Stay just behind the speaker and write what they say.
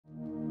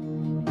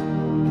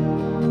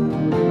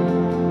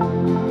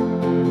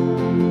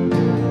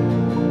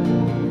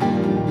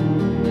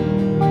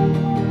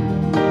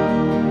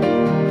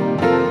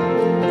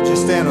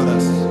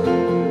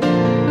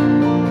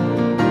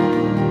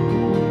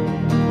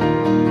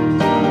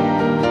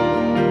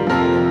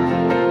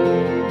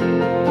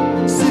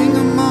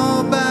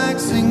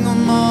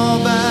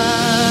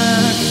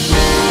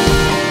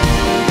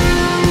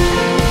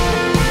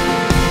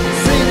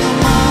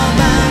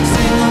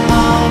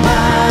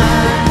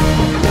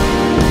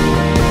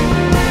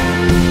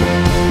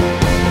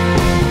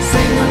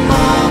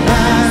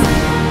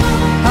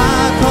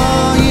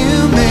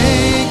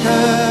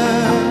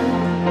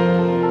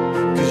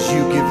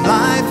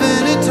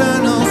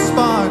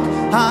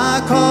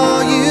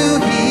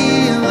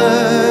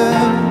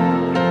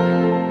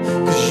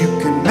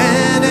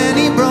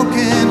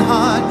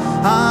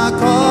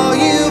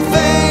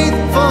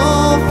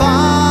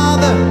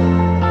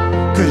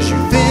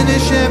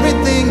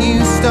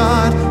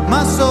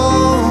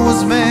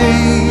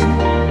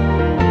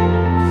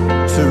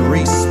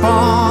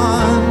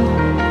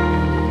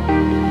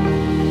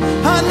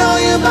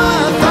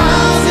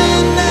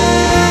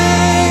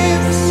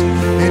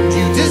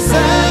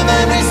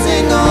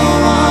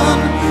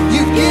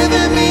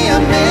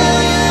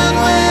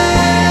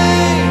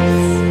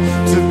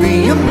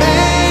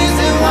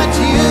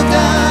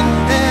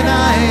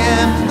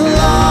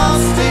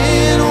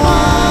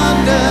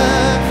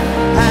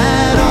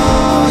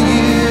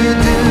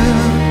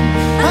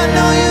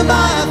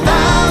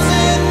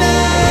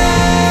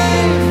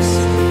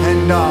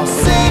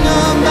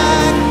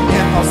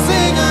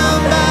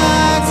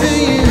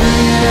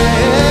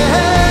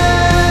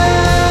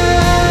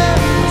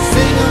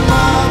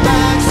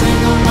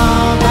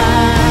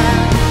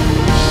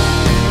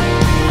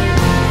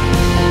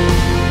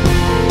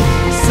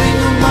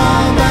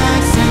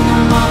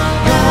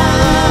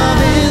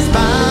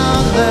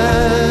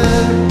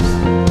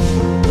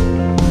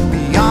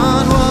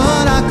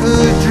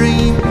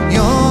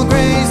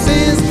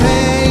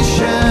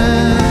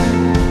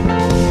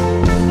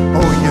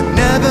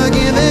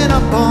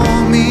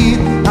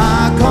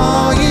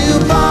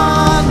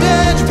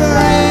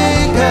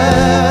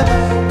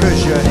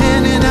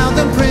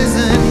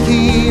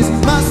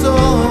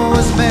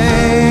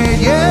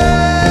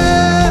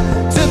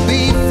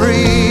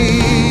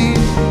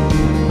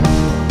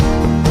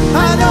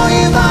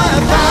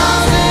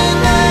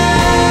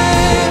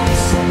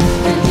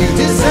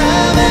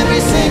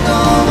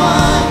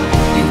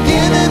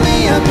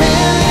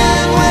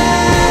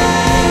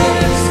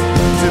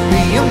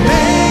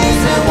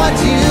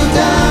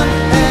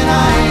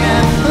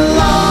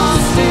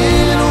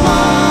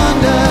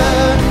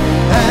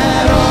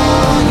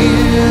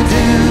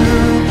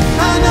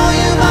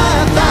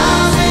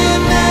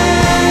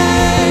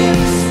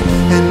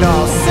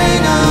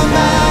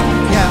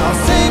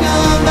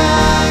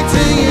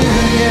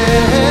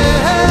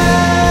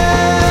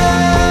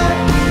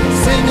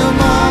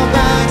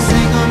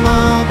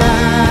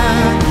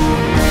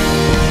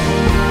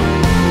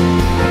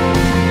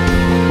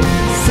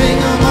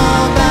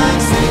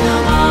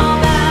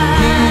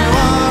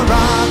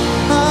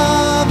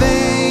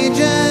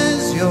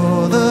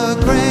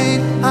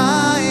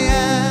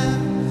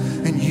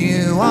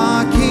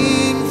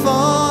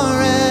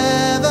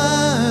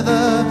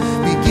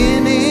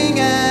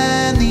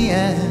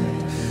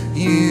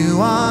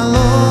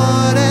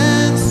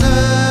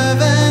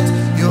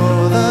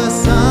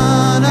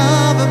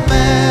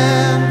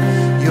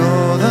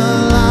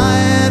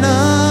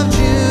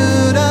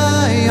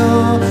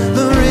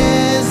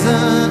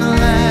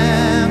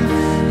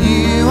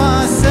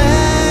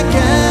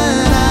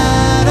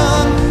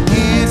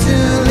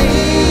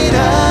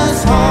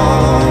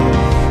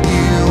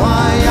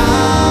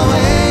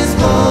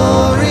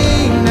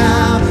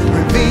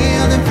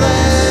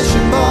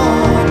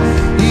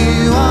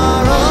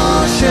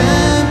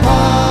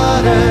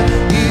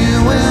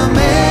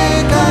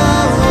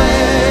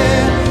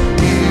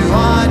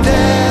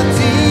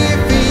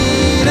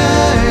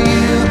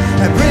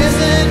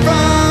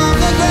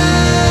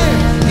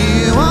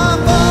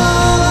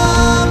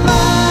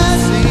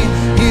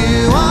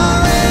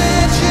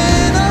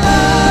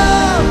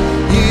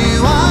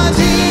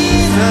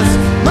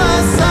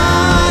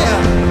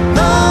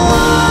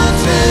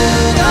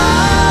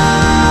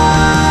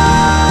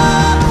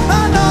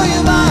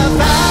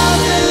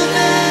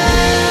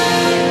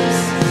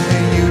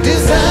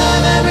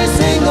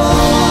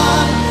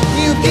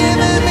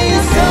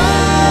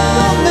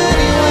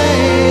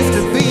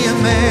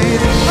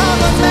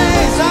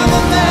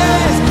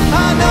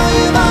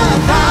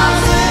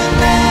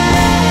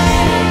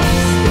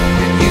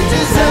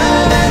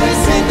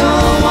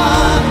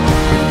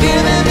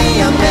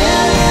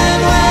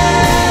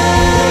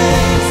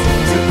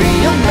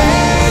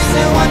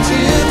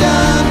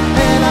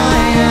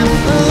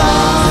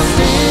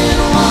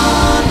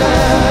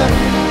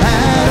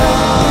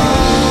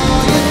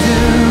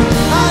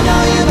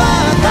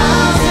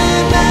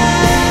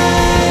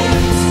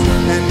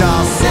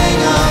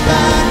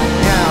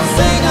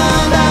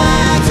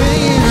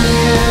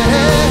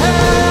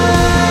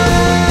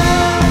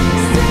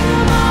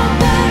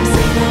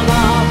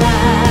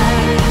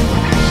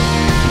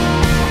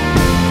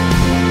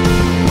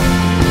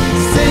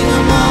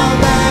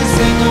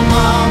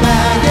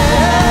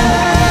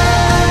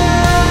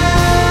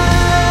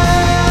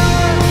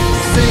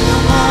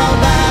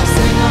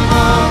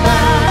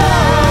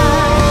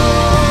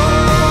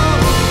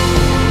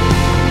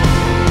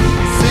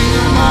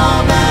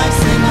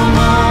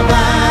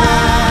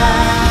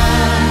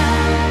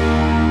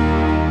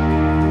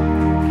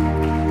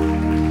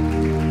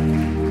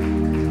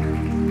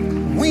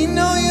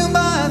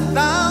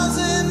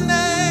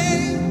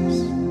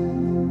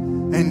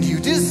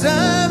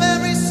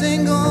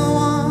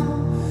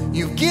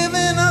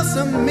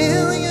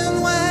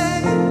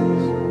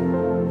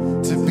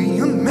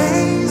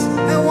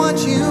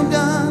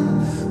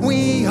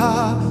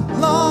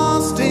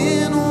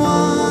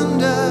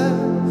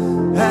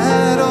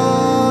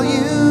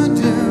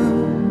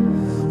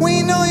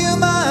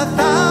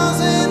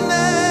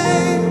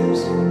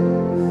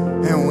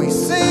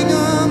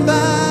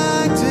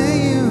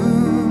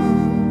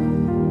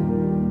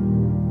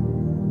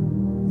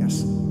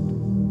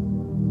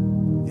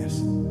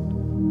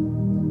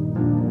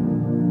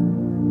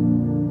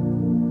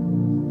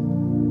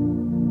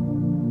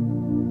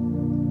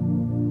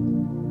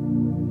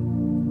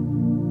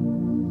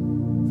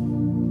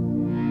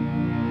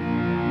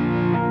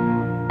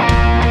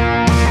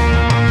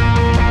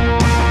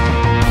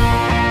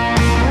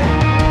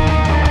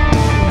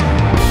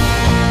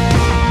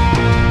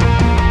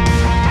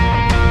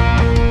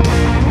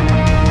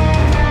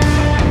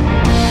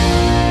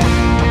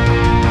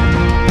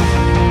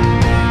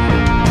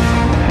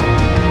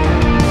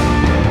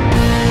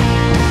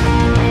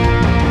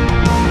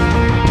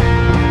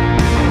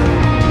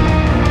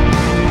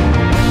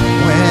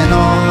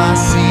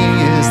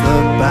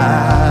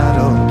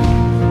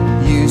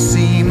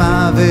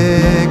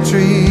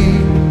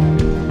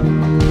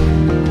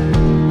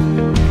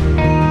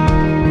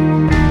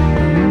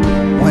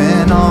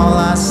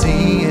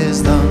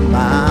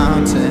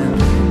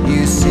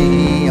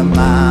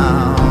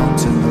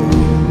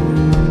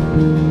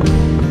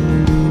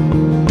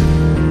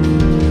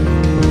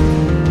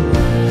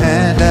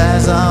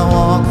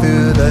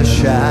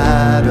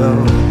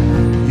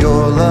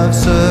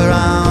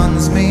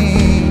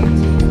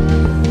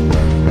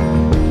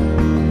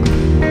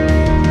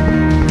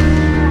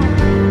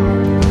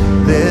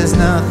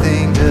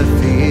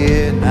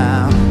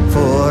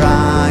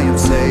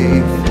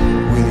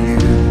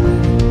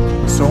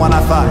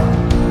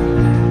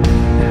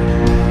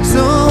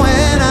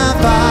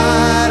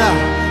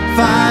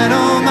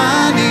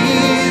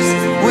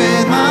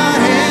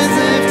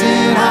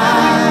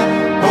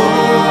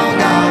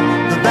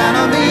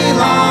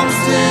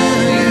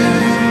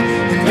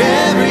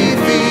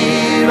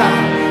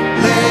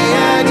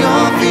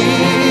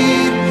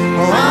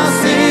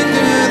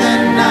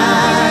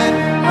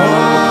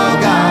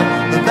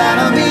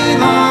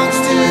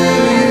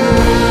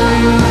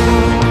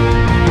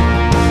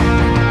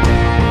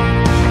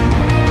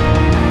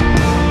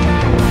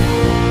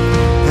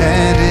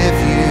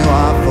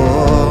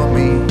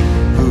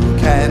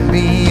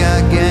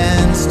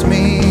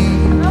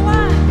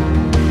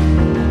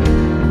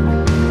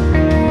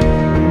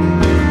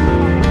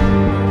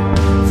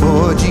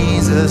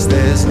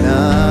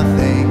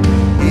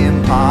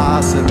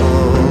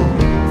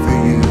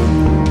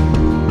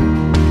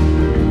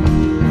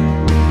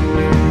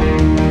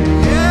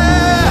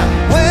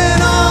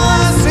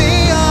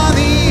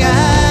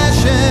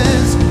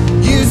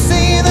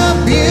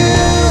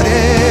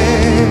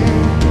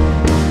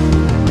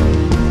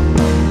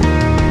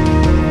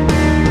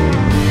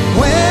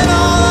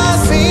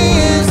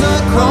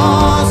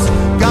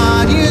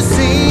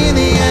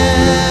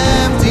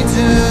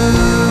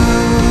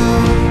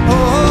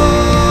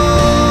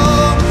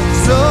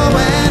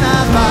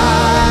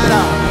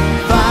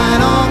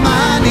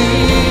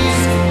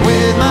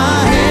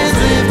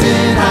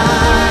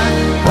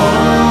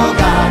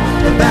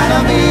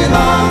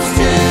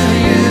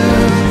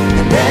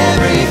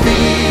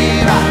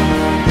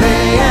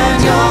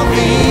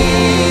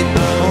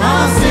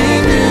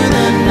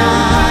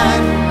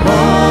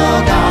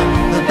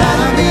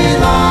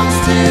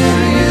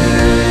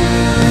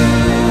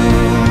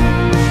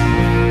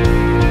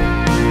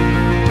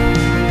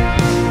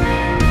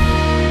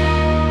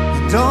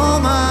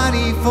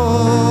almighty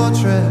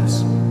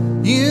fortress.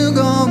 You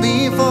go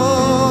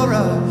before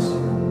us.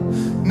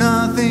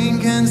 Nothing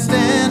can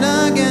stand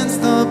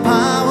against the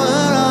power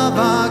of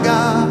our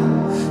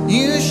God.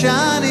 You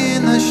shine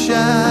in the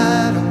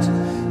shadows.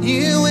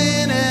 You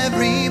win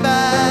every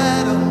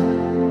battle.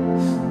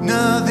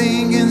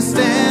 Nothing can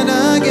stand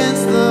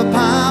against the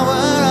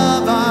power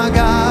of our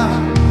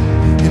God.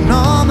 An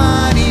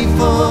almighty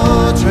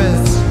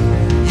fortress.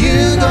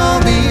 You go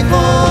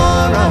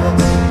before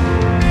us.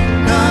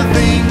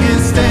 Nothing can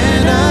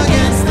stand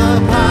against the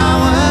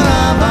power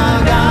of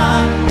our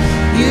God.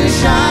 You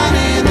shine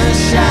in the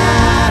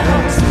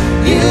shadows.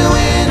 You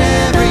win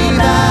every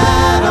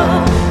battle.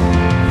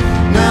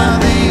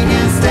 Nothing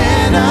can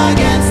stand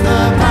against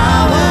the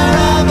power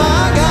of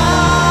our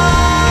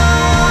God.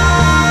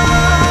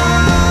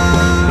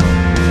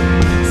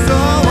 So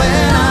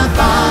when I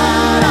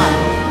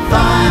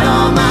fight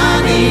on my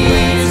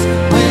knees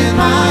with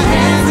my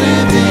hands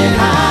lifted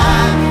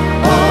high.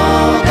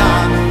 Oh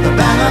God, the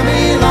battle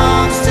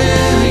belongs to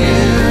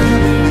you.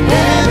 And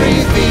every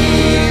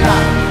fear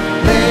I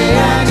lay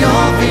at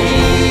your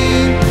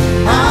feet.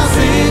 I'll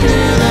sing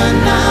through the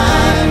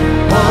night.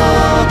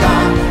 Oh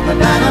God, the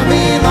battle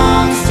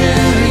belongs to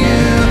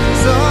you.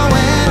 So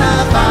when I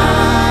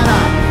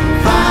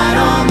fight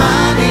on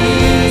my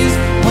knees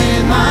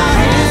with my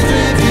hands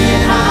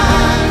lifted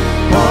high.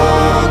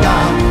 Oh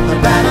God, the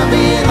battle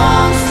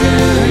belongs to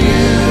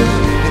you.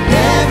 And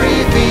every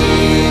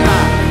fear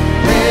I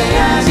lay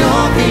at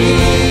your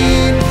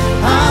feet.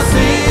 I'll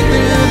sing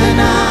through the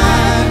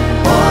night.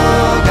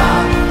 Oh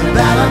God, the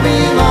battle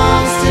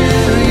belongs to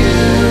you.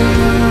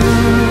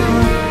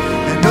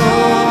 And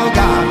oh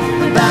God,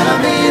 the battle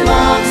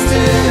belongs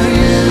to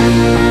you.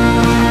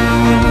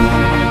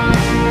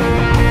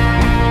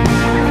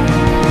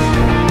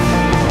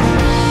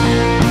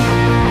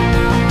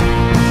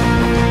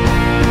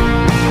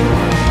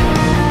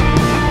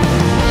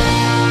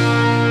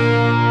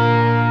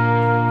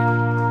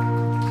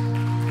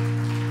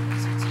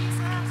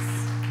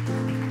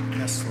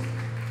 Yes, Lord.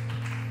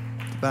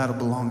 The battle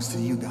belongs to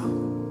you, God.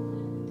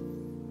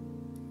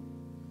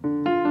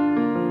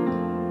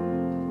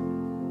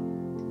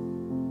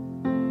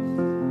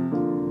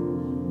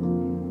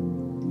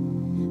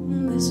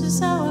 This is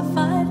how I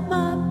fight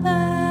my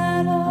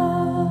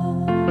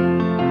battle.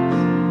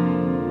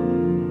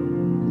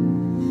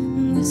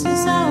 This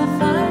is how I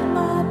fight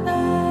my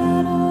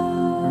battle.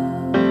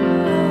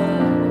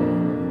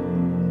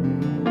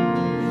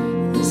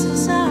 This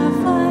is how I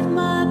fight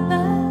my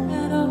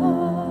battle.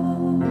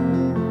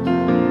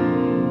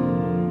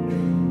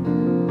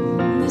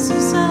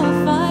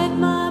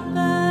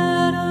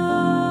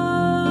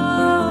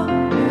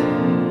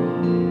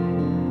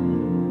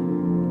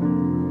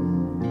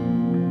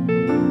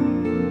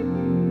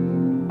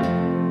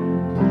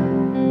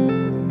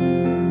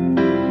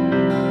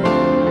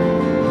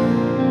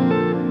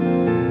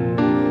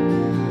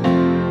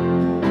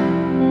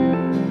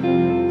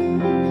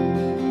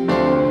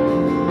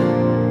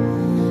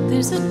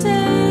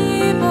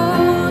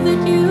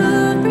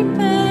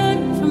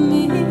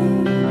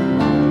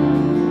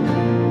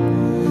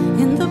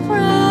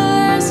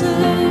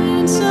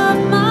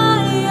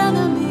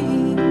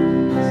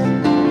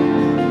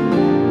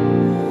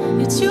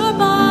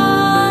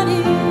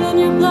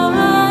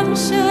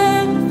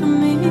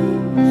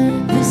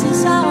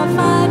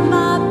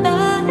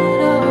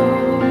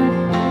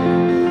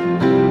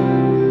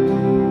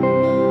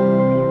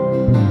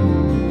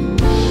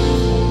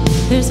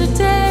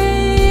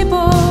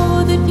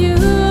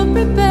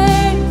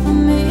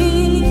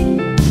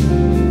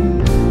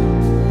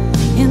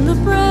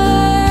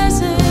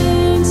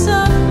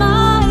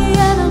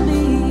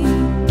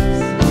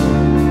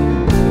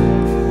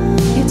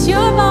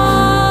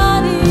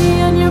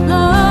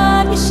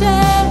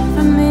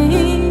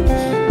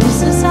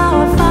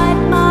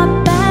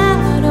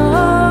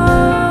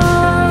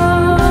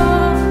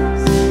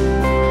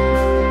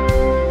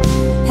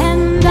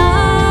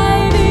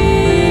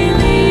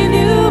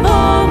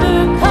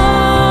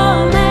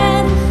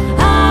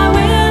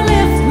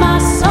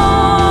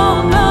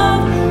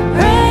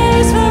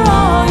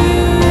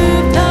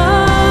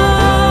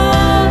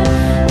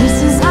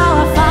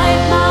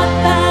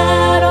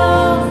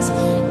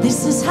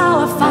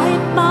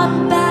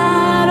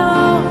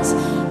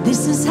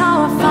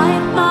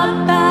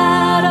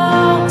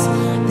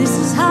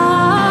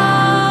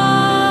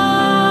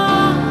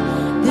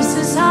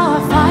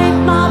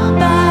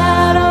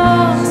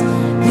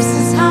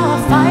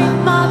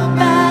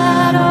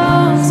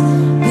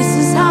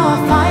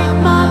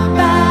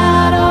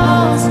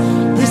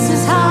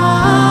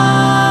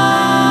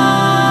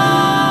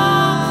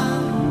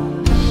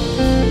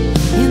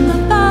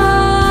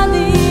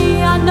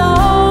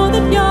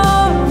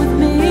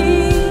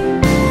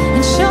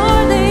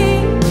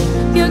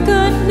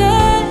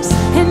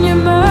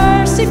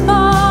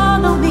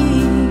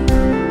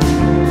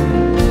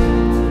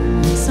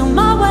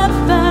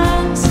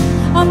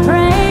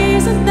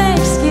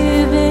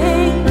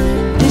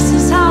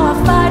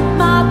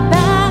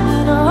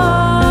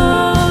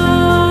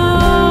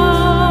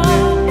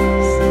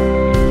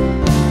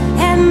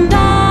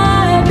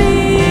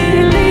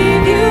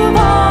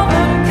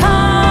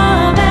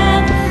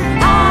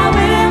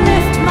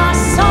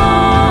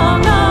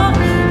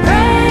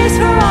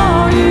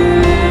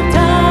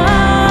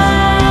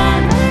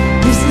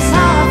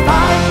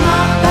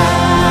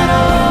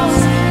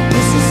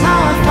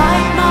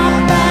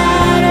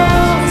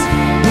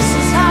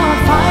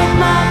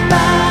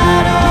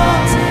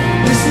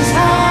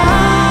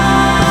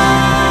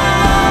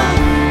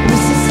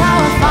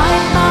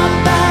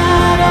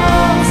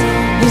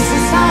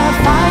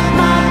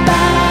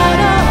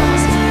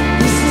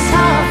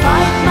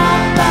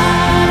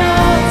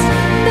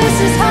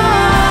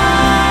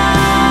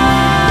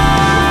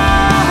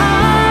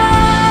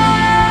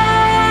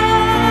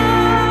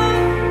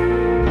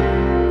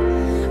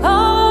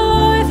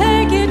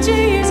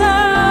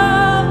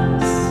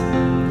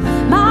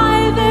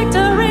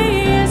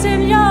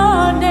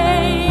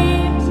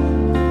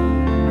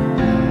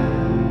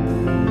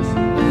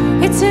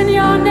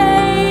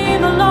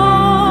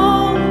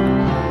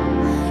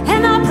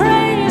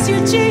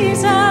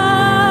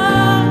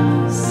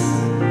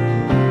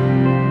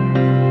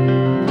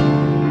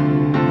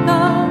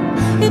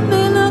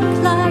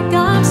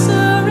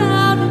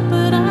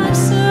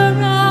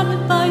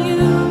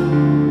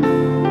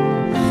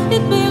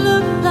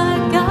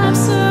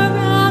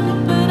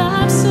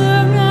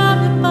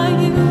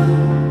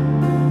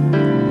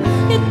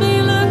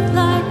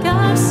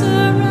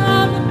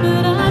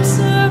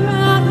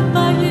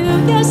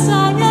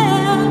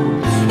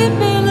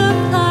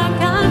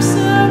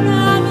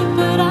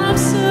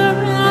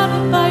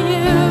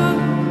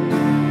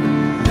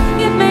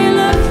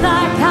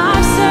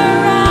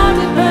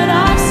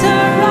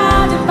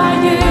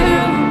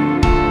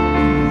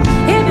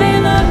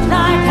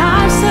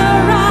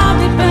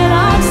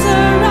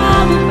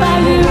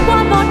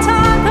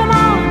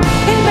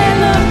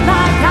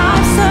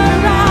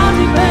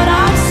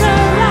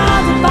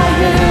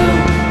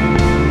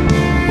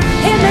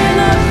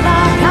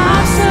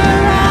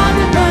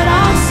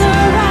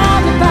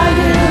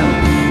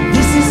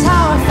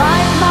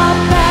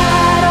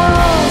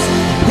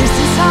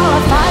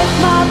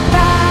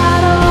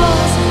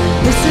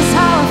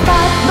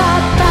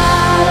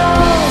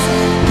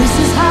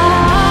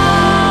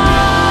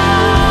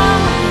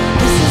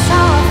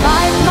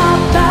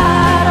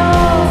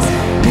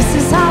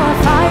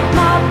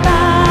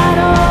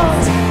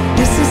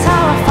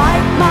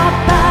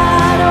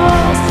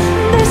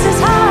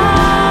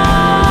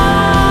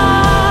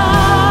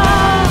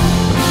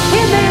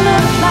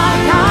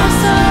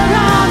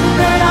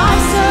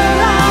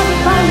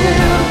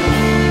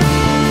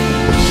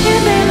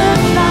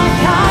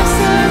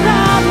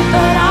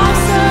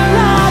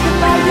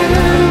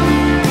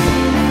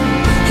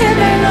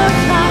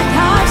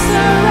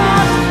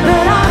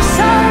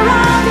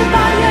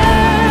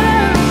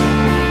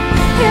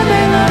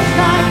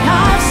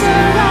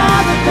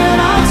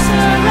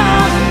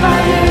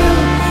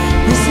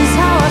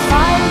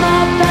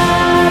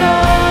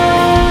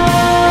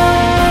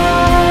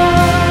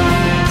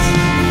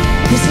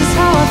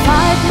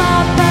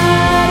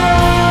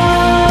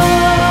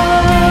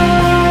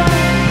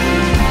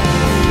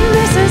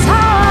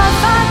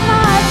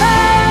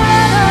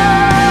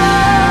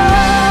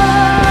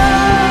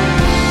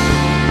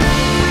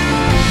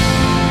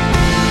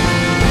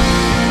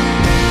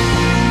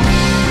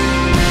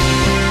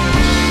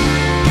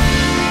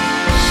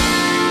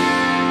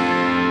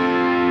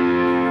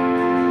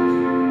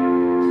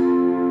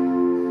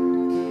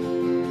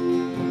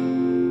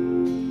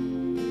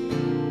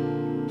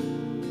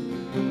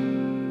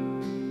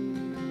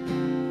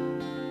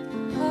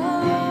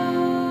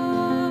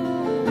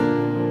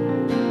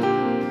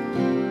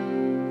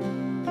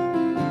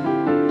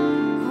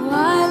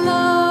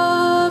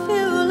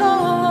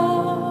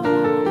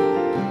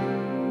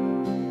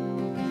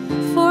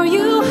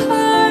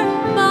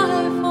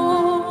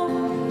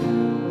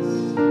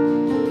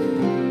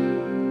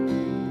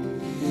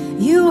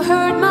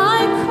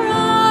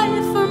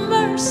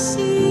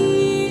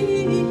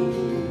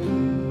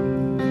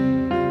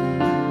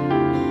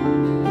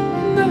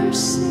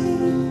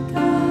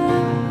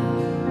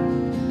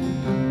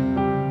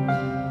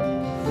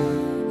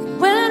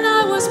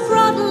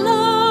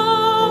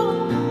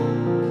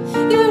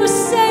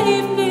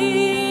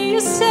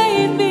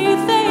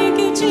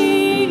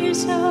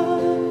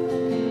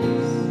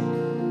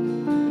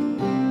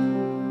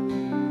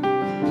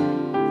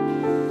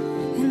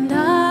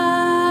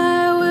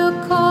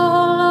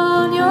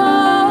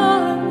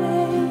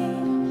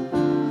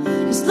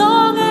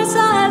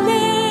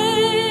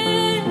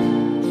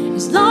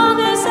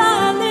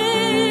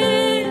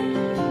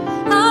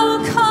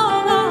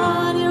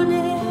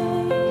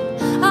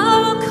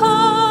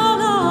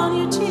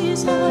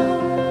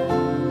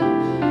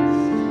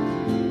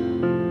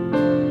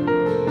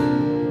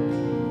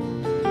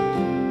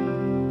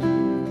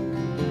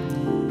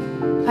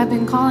 I've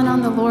been calling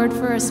on the Lord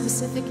for a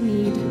specific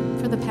need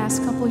for the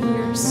past couple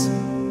years.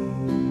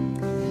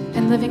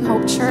 And Living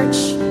Hope Church,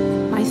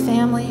 my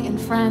family and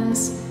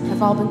friends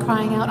have all been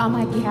crying out on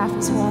my behalf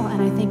as well,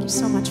 and I thank you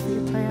so much for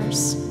your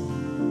prayers.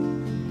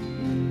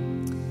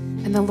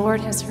 And the Lord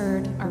has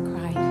heard our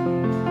cry.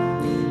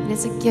 And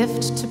it's a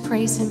gift to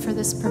praise Him for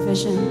this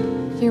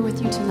provision here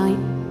with you tonight.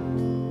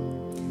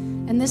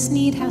 And this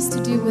need has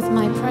to do with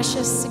my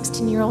precious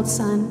 16-year-old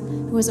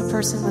son, who is a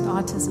person with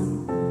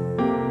autism.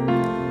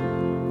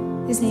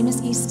 His name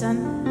is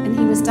Easton, and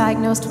he was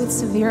diagnosed with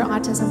severe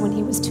autism when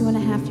he was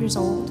 2.5 years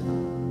old.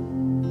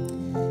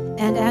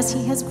 And as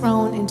he has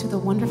grown into the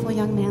wonderful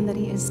young man that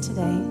he is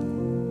today,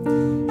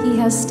 he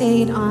has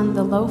stayed on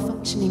the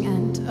low-functioning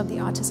end of the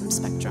autism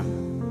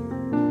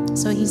spectrum.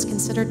 So he's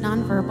considered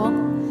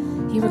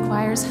nonverbal. He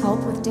requires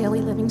help with daily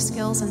living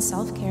skills and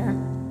self-care.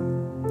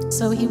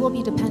 So he will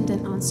be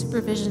dependent on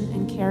supervision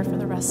and care for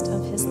the rest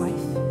of his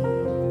life.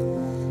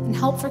 And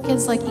help for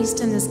kids like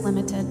Easton is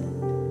limited,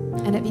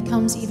 and it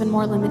becomes even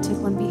more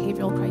limited when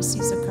behavioral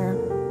crises occur.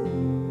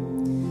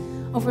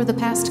 Over the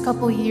past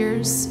couple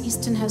years,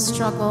 Easton has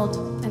struggled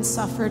and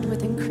suffered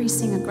with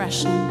increasing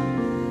aggression,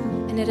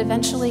 and it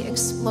eventually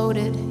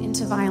exploded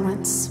into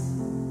violence.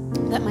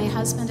 that my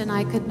husband and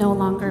I could no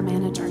longer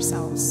manage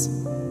ourselves.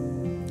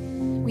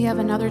 We have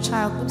another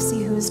child,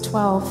 Lucy, who is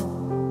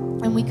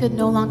 12, and we could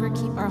no longer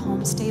keep our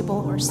home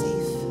stable or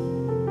safe.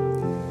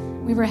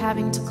 We were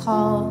having to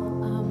call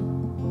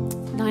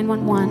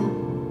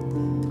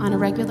 911 on a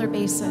regular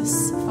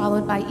basis,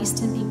 followed by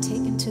Easton being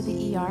taken to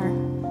the ER,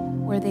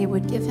 where they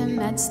would give him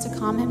meds to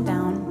calm him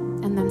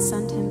down and then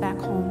send him back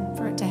home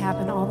for it to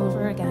happen all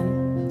over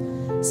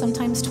again,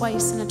 sometimes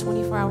twice in a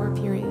 24-hour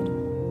period.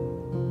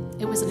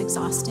 It was an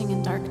exhausting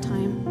and dark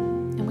time,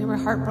 and we were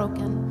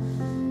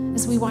heartbroken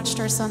as we watched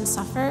our son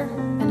suffer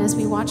and as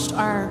we watched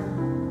our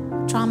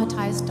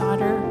traumatized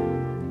daughter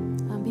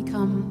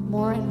become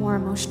more and more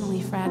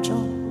emotionally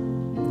fragile.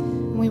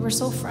 And we were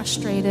so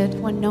frustrated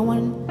when no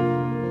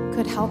one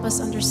could help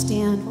us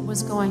understand what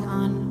was going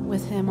on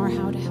with him or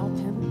how to help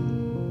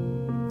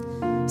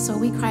him. So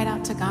we cried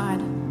out to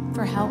God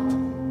for help,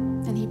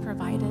 and he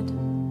provided.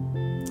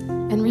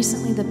 And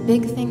recently, the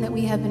big thing that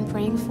we have been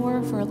praying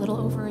for a little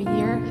over a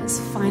year has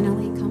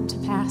finally come to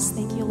pass.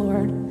 Thank you,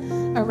 Lord.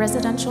 A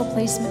residential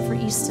placement for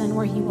Easton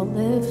where he will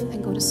live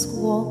and go to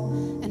school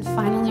and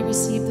finally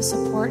receive the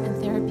support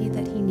and therapy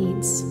that he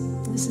needs.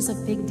 This is a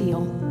big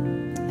deal,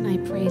 and I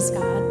praise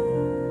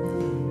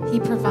God. He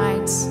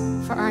provides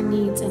for our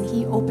needs, and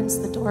he opens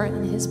the door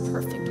in his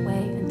perfect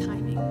way and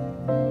timing.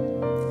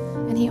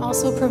 And he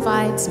also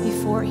provides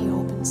before he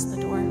opens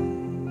the door.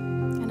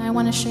 And I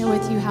want to share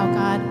with you how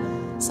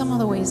some of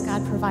the ways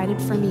God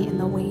provided for me in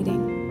the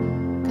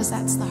waiting, because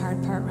that's the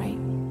hard part, right?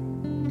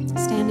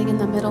 Standing in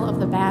the middle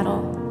of the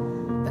battle,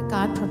 but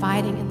God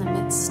providing in the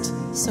midst,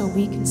 so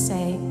we can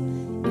say,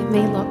 it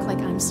may look like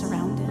I'm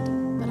surrounded,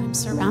 but I'm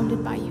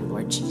surrounded by you,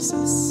 Lord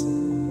Jesus,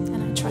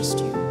 and I trust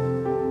you.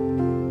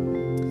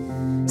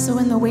 So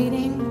in the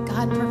waiting,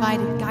 God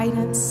provided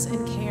guidance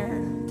and care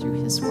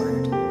through his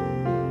word.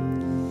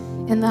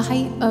 In the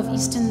height of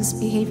Easton's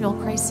behavioral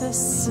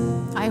crisis,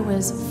 I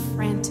was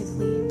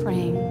frantically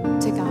praying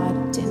to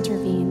God to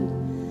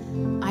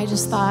intervene. I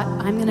just thought,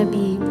 I'm going to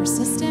be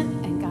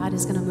persistent and God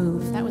is going to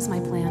move. That was my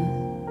plan.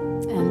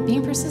 And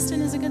being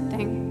persistent is a good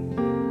thing.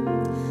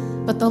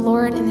 But the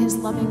Lord, in his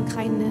loving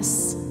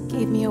kindness,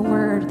 gave me a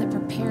word that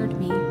prepared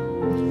me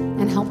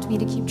and helped me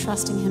to keep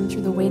trusting him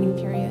through the waiting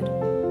period.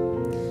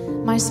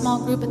 My small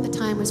group at the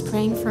time was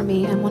praying for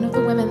me, and one of the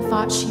women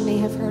thought she may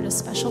have heard a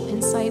special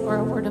insight or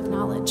a word of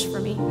knowledge for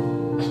me.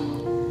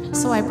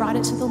 So I brought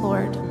it to the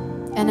Lord,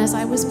 and as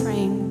I was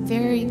praying,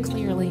 very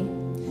clearly,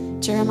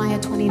 Jeremiah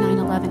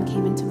 29:11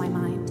 came into my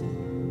mind.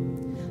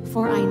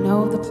 For I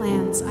know the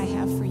plans I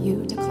have for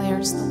you,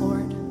 declares the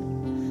Lord.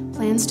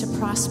 Plans to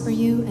prosper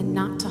you and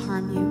not to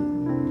harm you.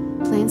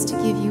 Plans to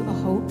give you a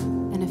hope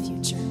and a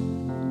future.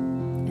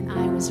 And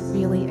I was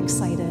really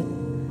excited.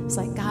 It's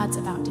like God's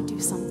about to do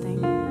something.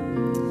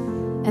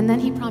 And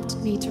then he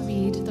prompted me to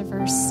read the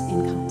verse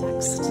in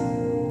context.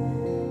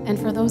 And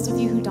for those of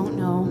you who don't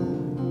know,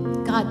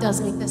 God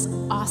does make this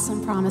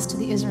awesome promise to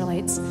the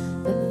Israelites,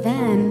 but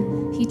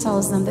then he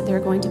tells them that they're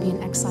going to be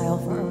in exile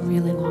for a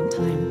really long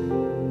time.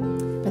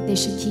 But they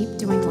should keep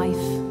doing life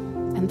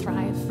and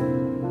thrive.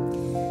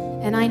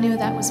 And I knew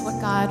that was what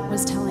God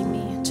was telling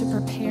me, to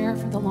prepare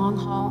for the long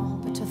haul,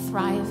 but to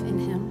thrive in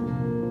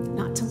him,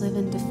 not to live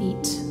in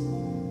defeat.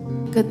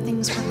 Good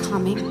things were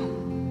coming,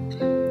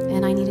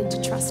 and I needed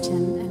to trust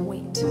him and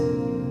wait.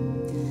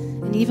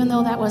 And even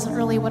though that wasn't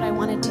really what I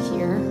wanted to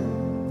hear,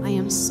 I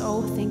am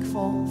so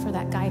thankful for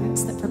that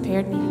guidance that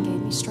prepared me and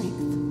gave me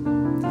strength.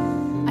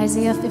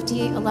 Isaiah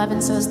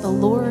 58:11 says, the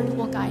Lord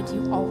will guide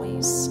you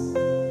always.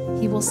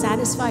 He will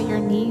satisfy your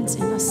needs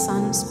in a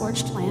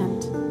sun-scorched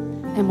land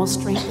and will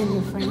strengthen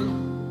your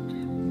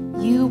frame.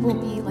 You will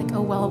be like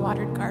a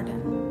well-watered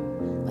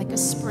garden, like a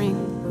spring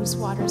whose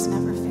waters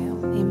never fail.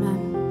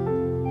 Amen.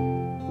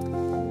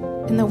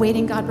 In the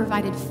waiting, God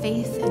provided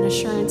faith and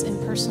assurance and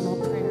personal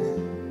prayer.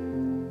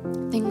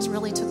 Things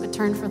really took a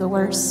turn for the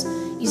worse.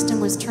 Easton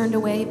was turned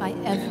away by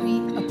every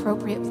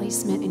appropriate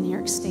placement in New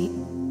York State.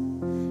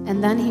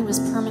 And then he was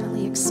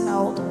permanently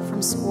expelled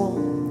from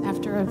school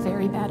after a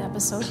very bad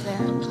episode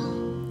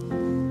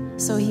there.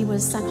 So he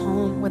was sent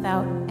home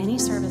without any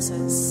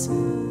services.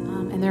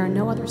 And there are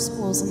no other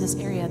schools in this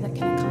area that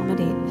can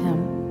accommodate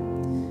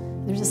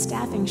him. There's a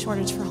staffing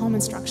shortage for home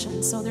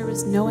instruction, so there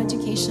was no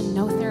education,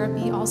 no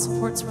therapy, all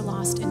supports were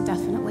lost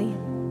indefinitely.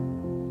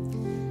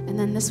 And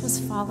then this was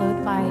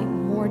followed by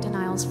more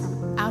denials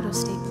from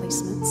out-of-state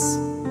placements.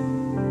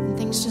 And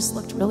things just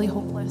looked really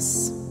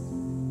hopeless.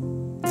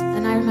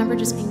 And I remember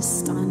just being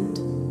stunned,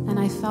 and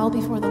I fell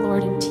before the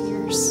Lord in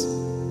tears.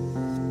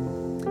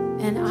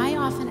 And I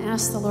often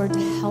ask the Lord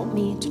to help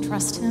me to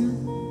trust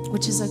him,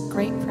 which is a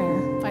great prayer,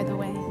 by the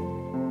way.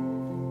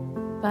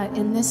 But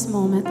in this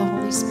moment, the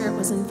Holy Spirit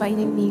was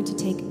inviting me to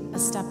take a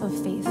step of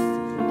faith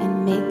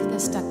and make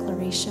this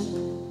declaration.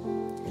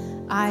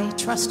 I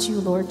trust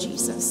you, Lord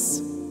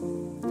Jesus.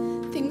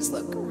 Things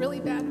look really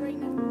bad right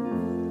now.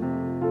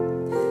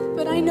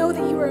 But I know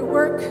that you are at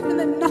work and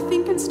that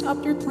nothing can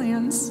stop your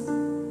plans.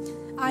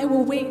 I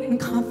will wait in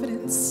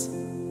confidence.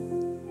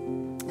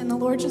 And the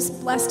Lord just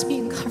blessed me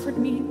and covered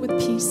me with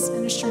peace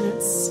and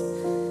assurance.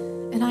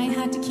 And I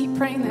had to keep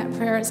praying that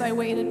prayer as I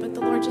waited, but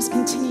the Lord just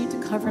continued to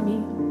cover me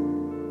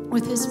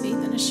with his faith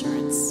and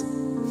assurance.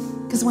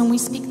 Because when we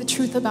speak the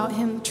truth about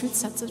him, the truth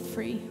sets us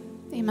free.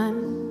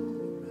 Amen.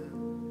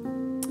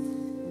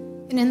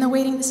 And in the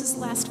waiting, this is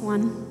the last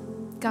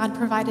one. God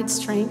provided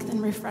strength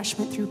and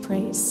refreshment through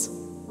praise.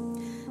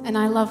 And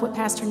I love what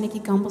Pastor Nicky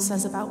Gumbel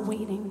says about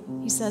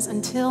waiting. He says,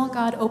 until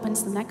God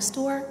opens the next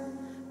door,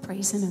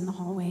 praise him in the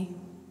hallway.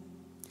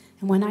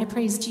 And when I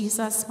praise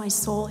Jesus, my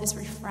soul is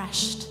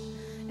refreshed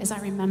as I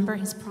remember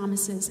his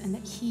promises and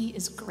that he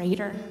is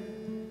greater.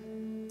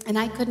 And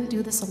I couldn't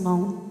do this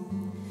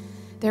alone.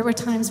 There were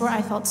times where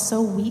I felt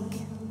so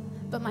weak,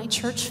 but my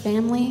church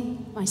family,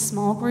 my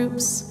small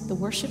groups, the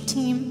worship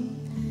team,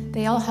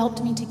 they all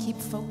helped me to keep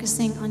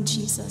focusing on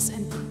Jesus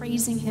and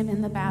praising him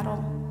in the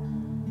battle.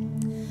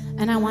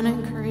 And I want to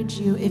encourage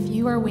you, if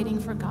you are waiting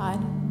for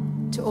God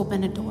to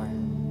open a door,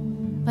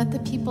 let the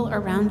people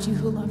around you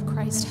who love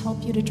Christ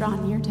help you to draw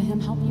near to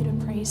him, help you to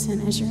praise him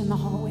as you're in the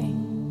hallway.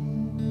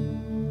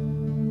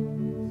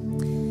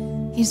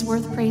 He's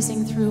worth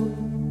praising through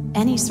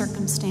any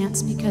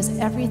circumstance because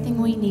everything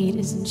we need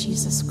is in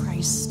Jesus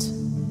Christ.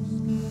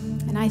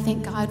 And I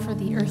thank God for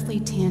the earthly,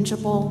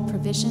 tangible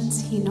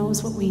provisions. He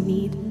knows what we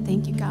need.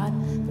 Thank you, God,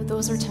 but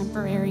those are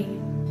temporary.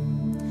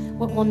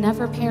 What will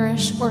never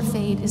perish or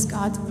fade is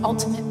God's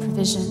ultimate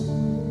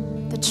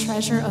provision, the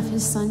treasure of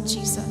his son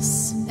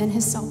Jesus and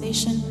his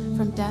salvation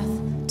from death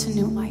to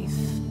new life.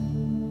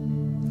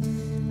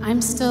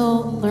 I'm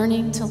still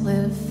learning to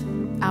live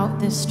out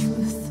this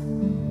truth,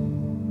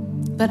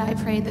 but I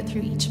pray that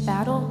through each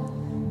battle,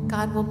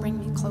 God will bring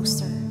me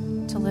closer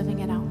to living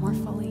it out more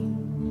fully.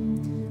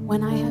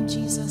 When I have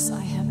Jesus,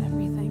 I have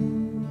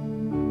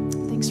everything.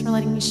 Thanks for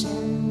letting me share.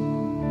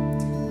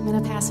 I'm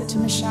going to pass it to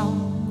Michelle,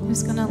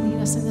 who's going to lead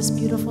us in this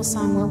beautiful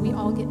song where we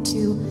all get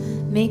to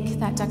make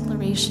that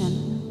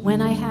declaration.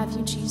 When I have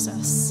you,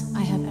 Jesus,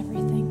 I have everything.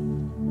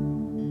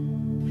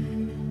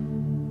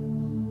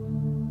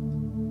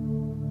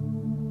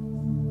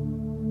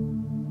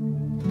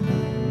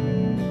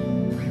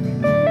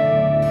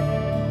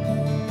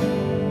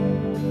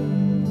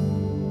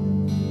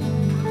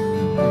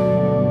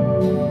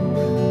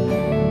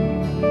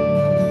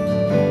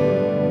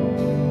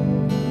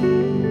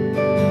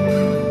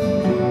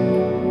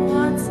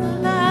 Once a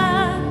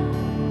land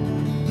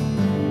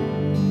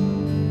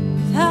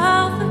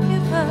without the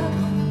giver,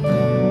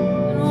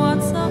 and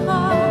once a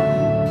heart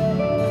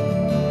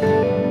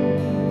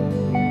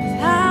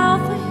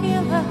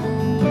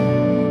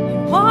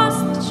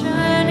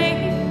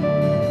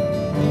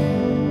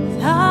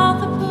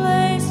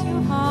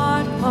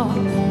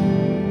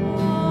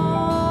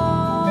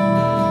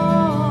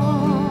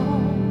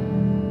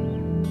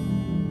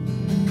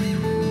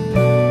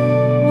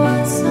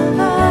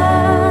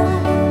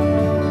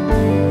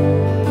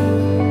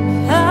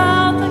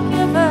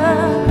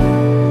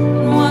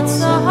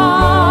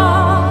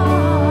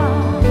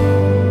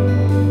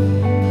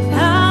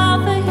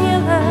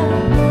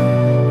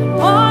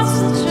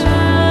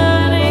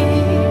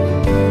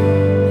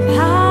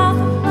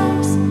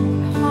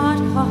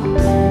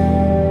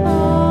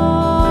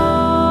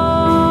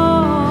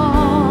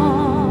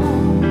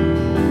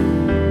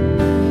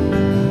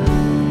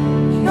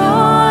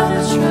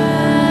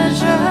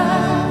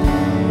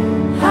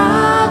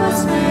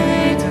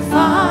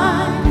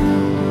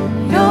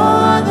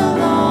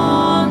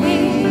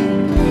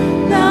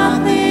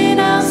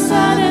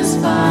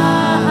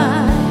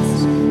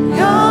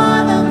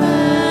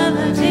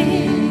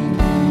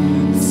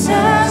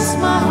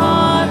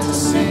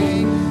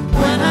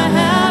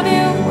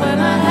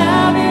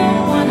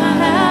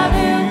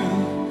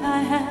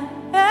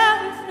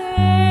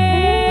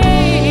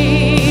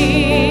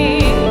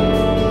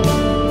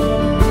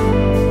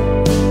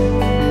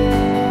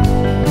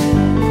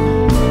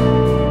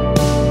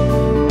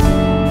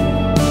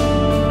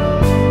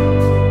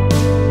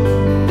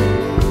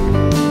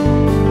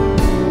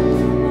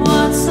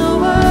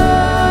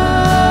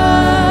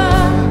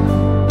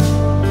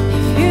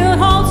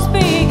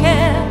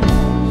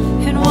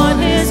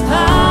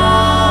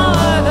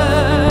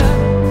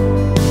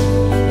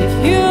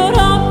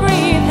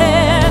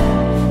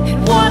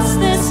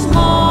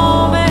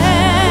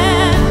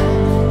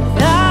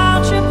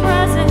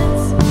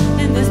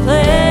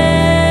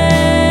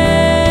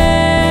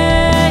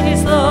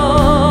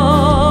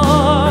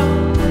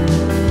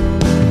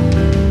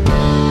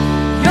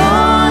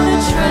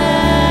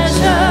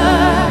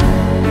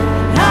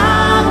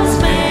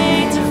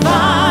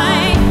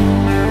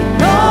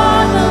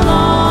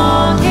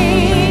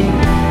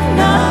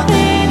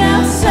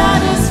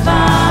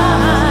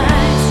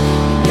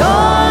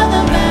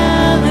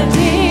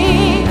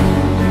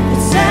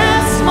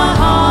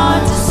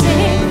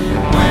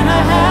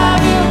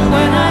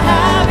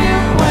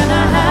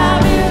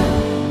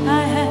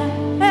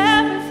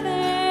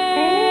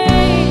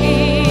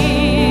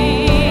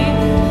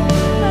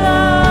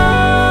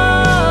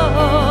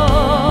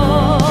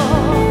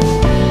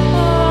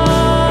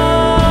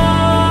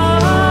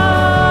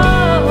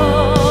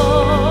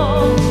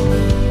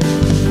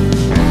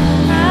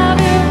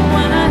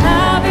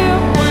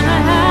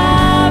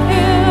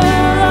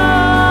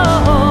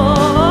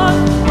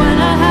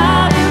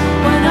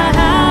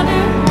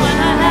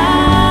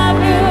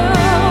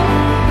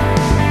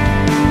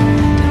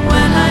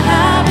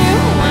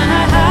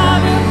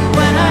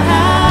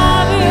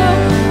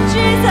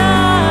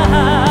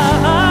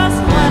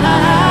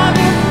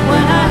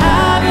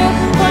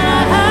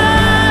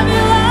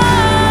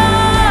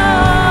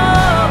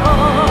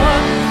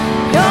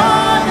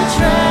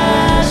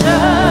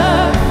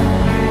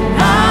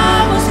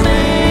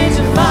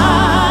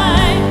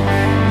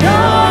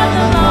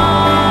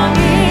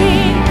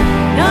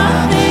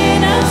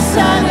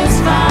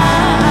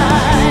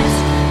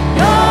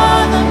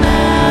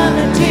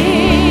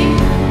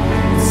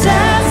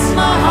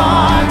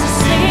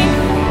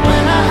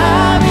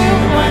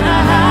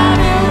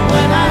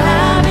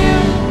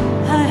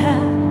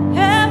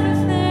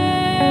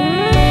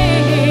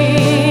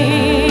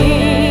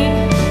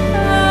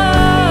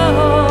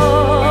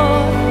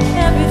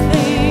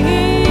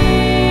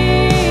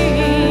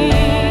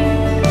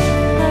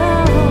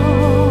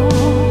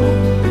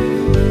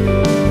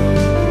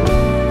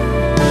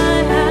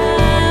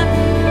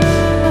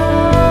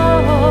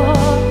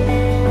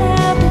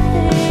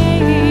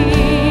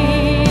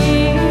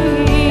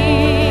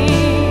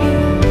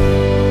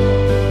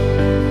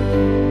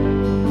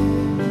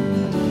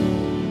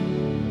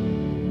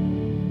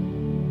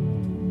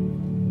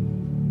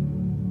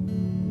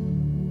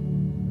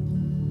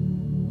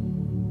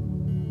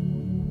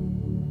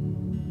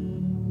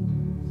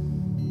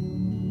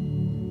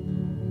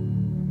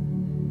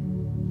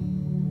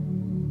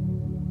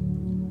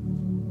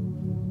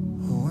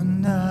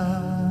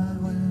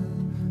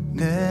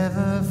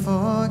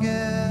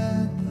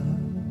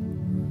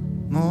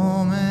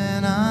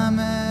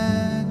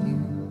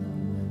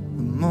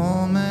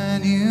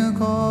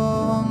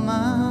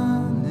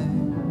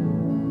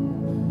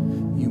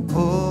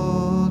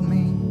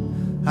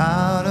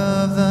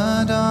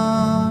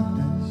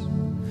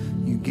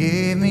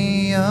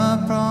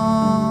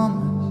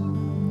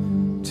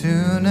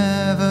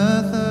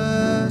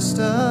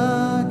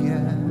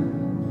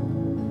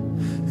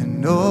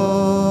and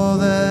all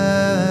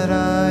that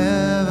I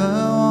ever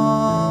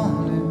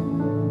wanted,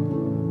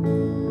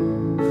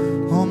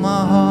 all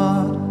my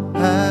heart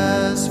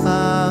has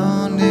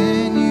found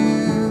in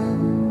you.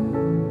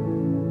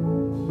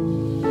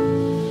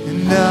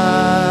 And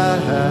I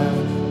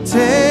have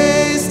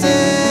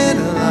tasted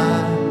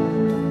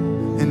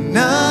life, and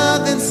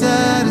nothing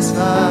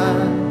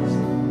satisfies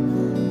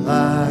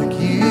like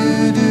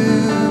you do.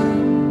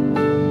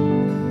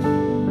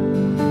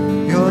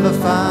 You're the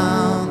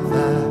fount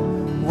that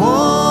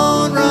won't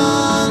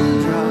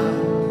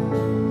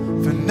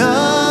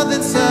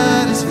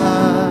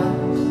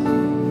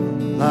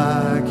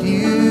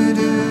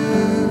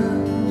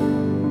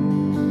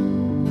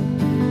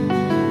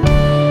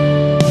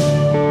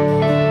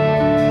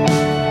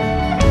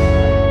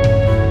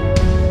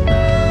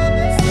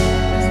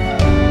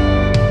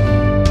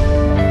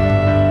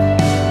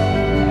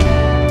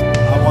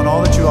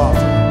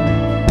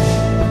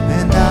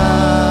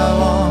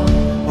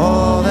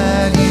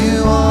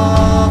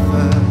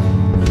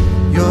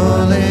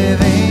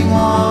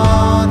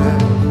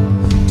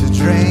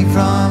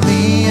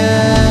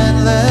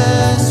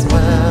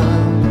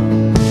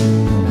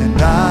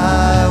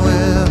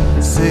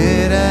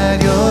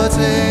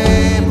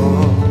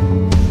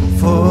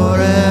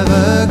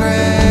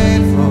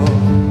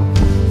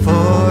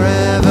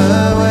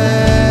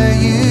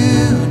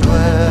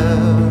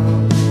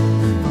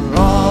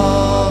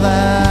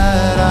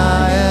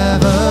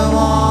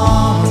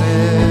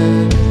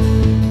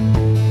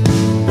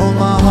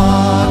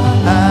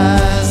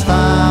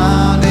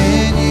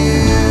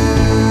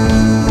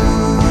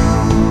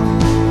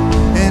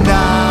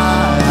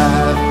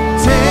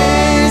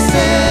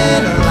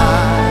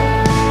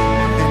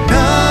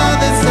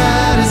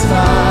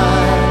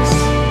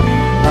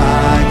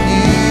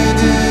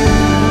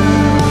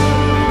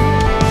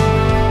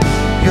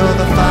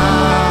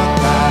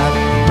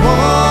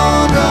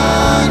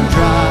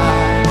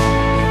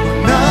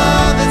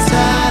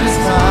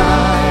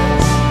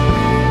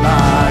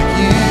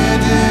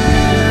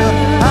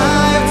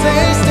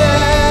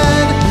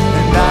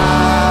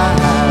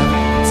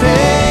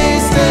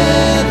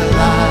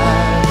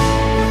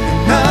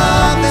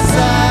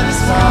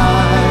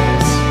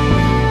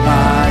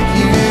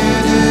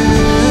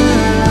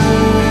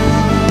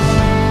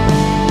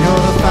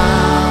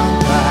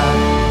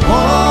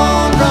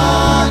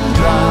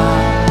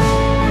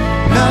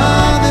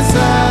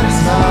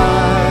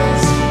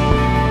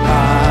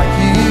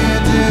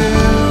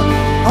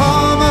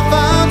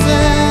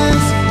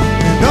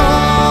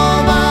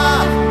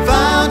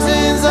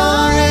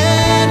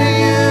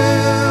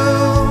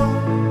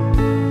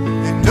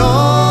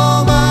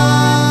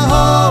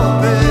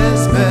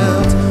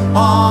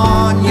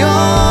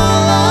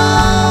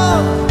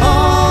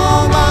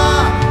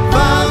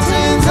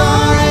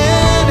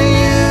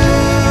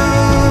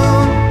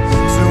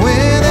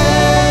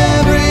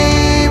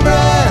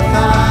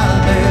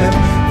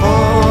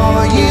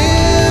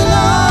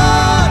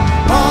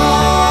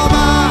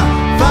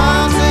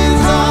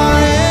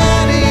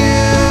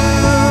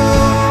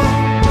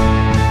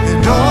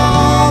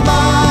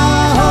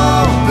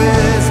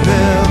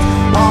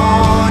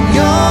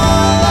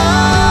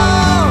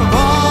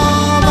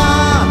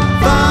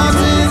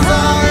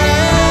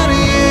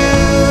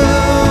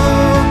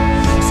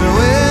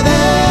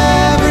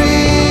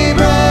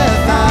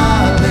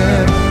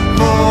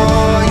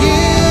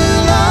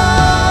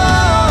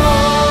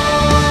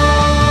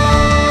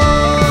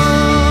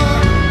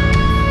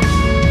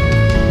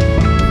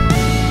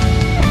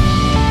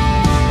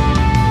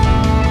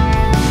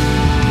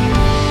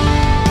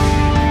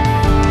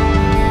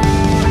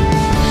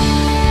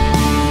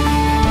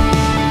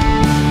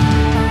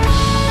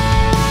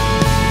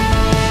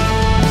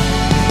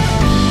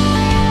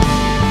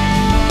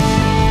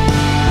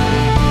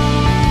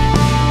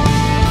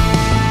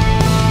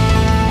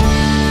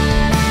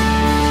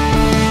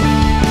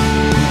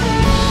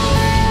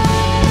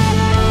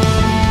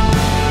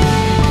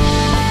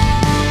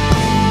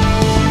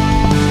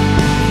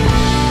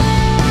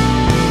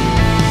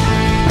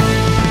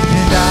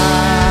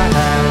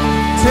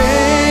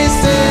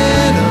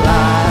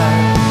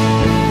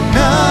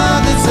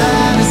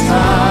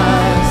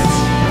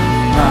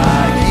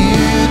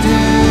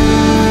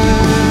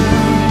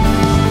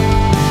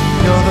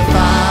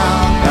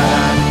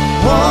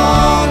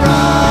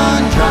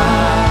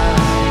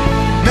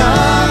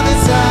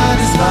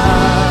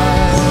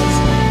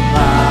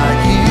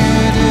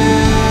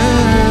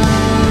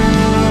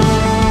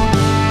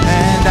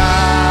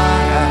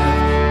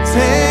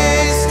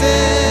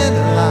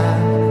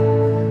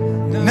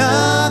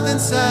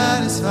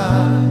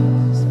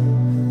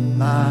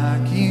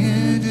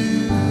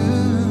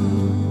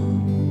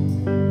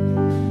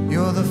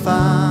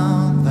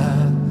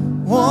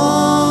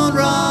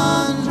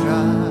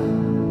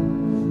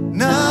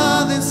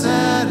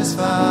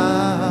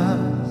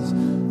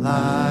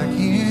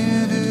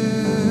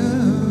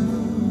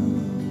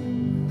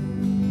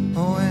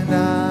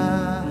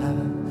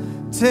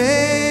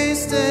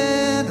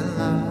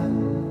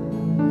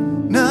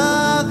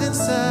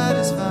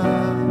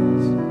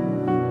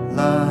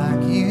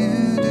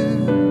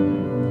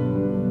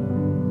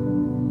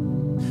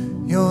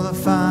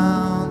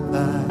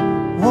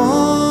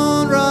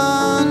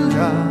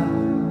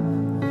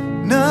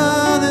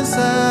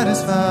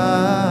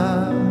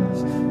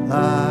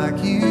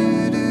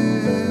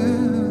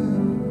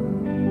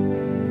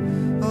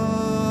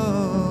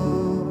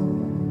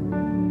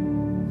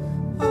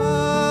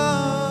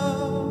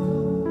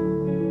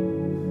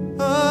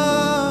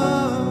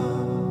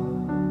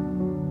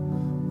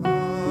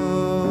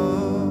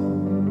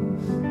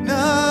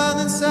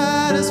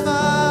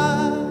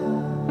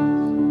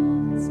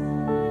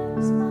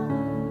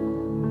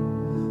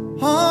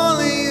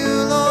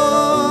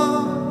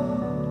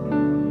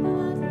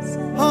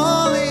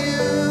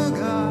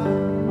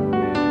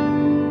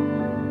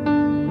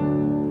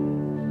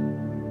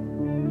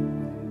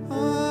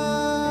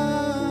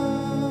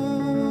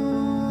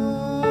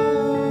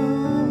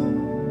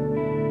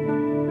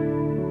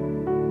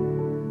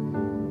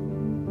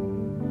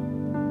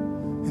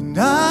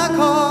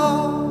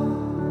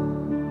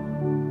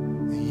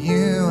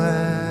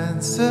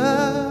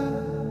answer.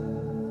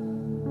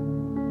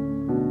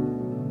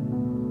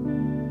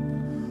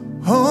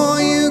 Oh,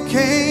 you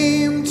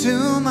came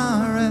to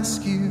my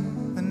rescue,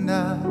 and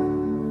I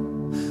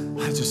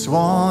just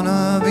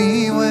wanna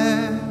be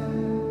where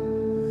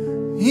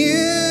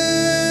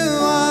you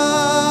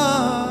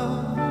are.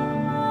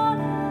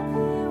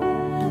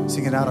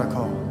 Sing it out, I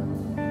call.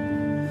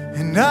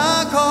 And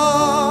I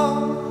call,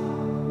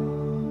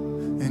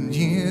 and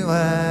you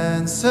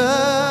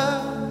answer.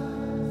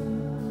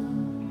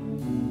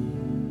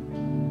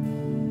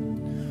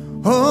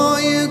 Oh,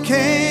 you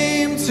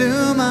came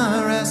to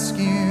my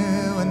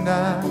rescue, and I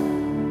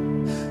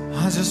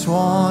just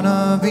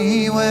wanna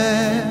be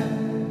where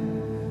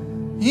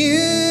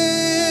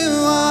you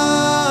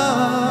are.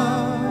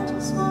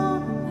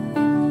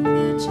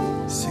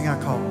 Sing, I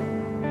call.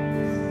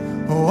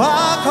 Oh,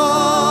 I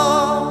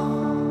call,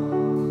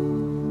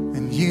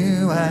 and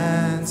you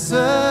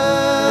answer.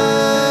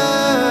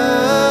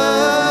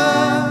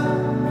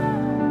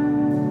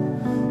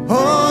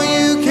 Oh,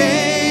 you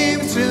came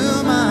to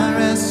my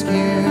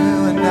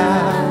rescue, and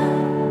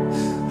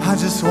I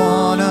just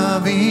wanna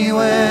be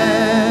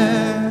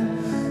where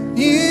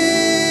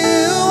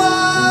you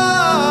are.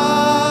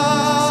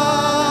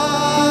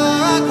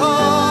 I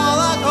call,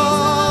 I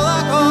call,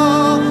 I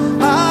call,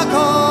 I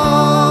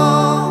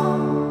call,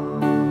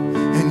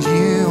 and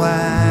you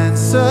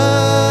answer.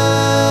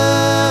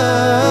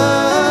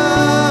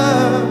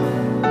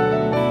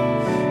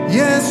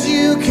 Yes,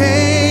 you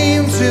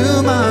came to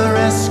my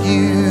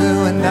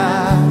rescue, and I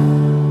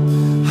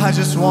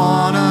just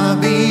wanna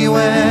be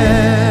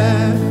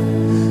where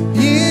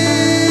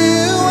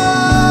you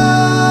are,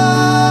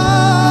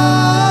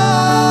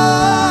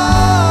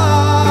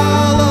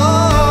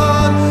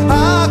 Lord.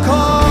 I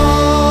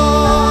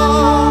call,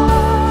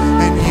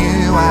 and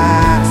you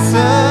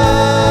answered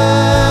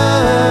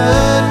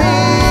me.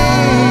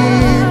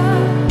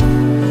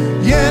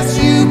 Yes,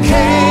 you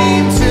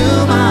came to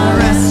my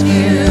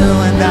rescue,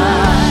 and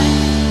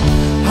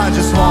I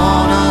just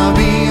wanna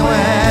be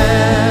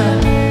where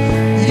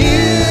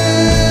you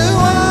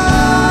are.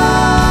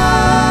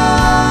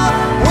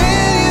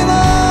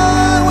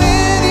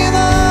 With you,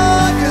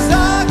 Lord, 'cause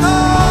I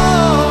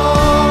call,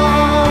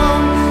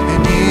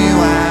 and you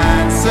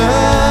answer.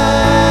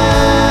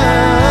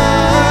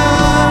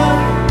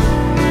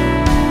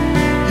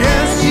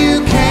 Yes, you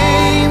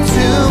came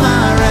to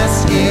my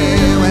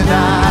rescue, and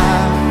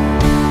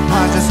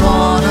I just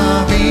wanna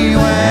be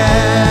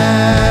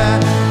where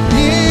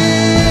you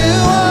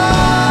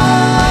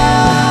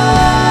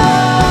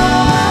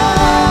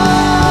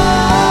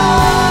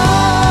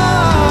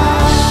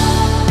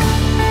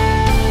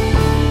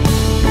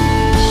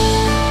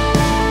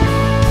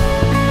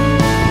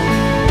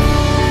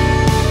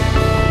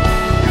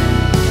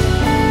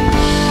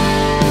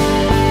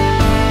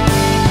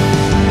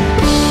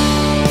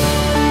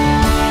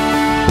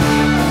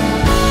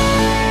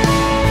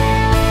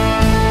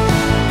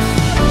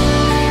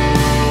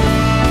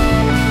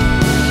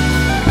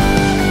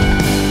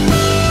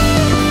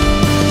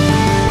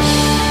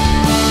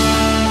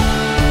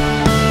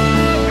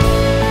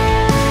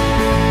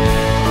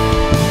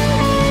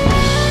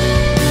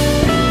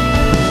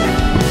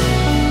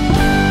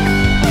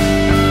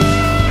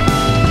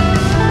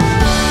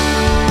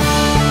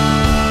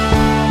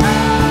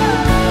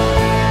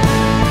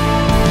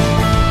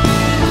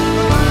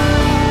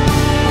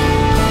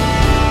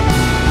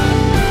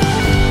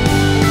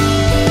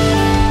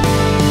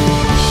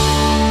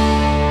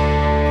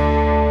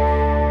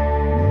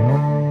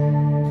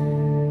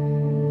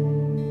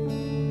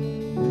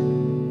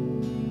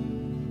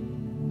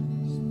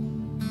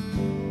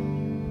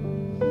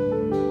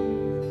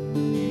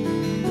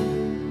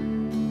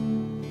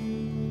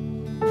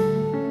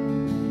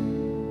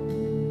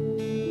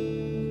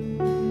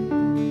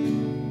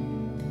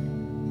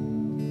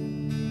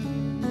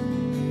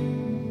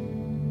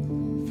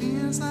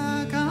feels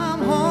like I'm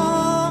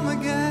home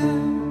again.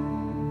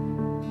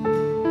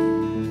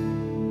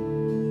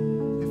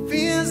 It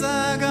feels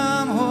like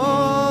I'm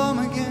home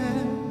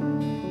again.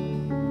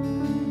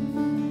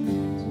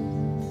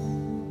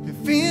 It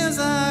feels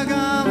like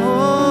I'm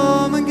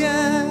home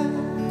again.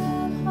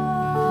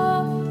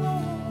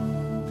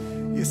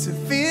 Yes, it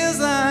feels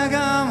like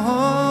I'm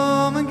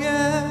home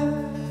again.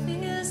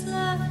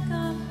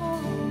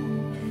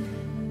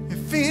 It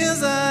feels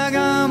like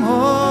I'm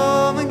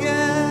home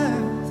again.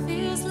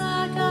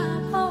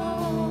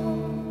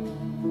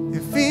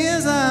 It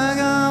feels like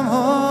I'm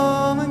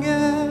home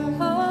again.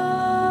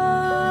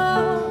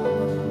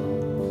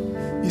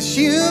 Yes,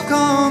 you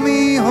call me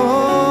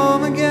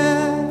home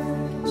again.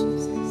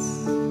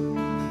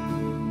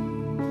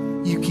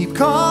 You keep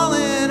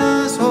calling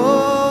us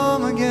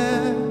home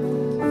again.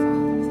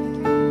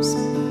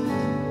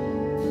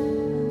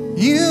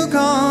 You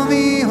call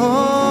me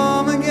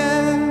home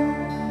again.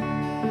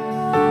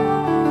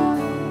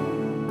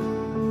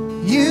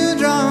 You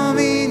draw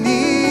me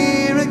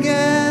near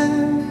again.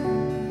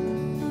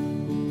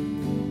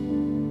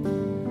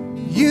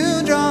 You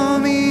draw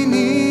me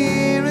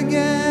near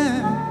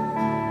again.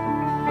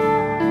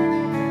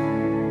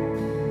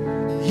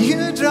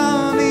 You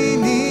draw me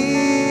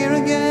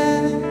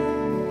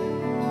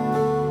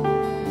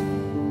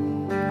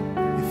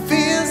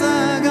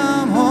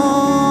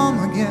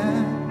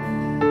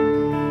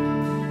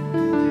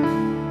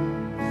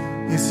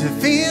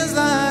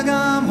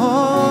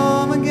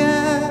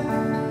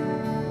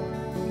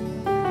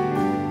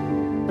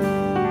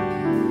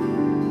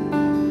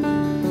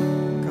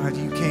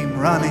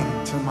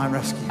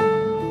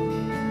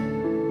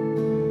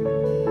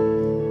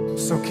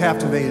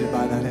captivated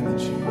by that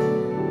image.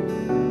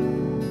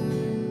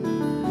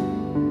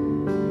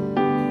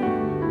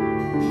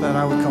 That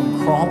I would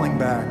come crawling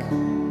back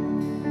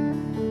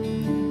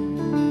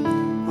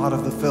out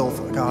of the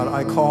filth. God,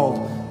 I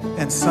called,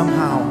 and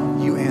somehow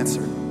you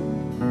answered.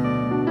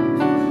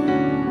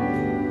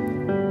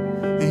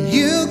 And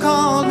you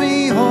called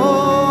me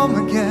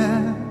home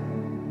again.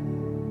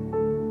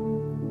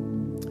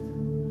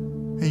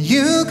 And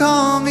you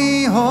called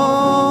me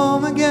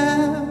home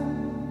again.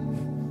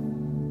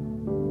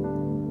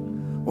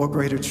 What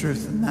greater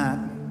truth than that?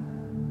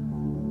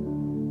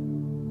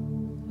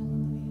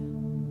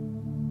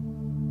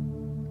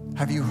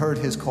 Have you heard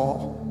his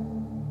call?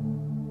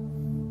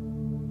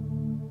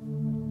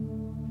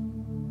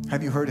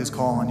 Have you heard his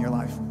call on your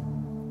life?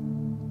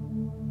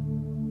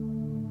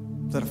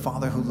 That a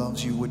Father who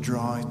loves you would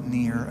draw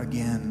near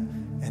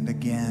again and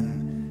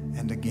again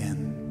and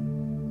again.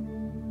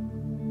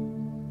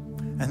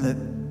 And that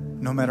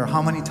no matter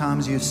how many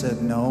times you've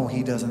said no,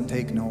 he doesn't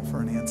take no for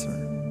an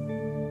answer.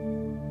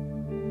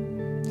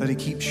 That he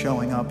keeps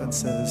showing up and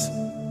says,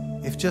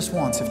 if just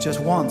once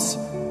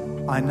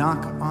I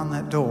knock on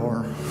that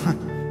door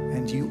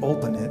and you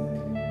open it,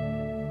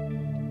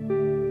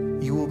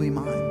 you will be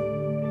mine.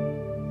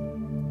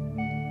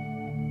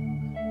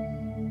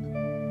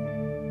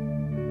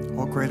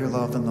 What greater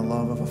love than the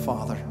love of a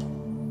Father,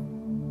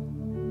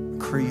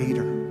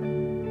 Creator,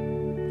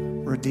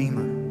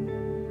 Redeemer,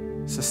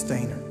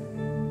 Sustainer,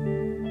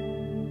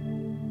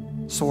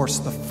 Source,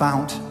 the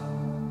fount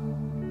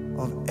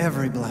of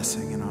every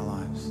blessing in our lives.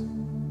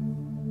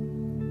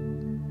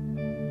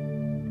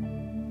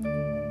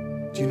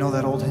 Do you know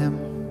that old hymn?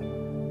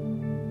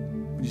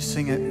 Would you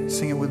sing it?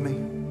 Sing it with me.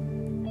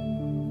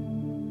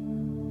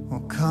 Oh,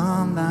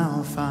 come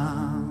thou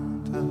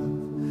fount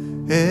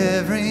of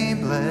every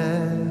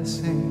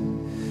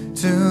blessing,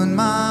 tune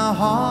my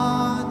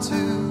heart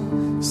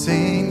to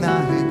sing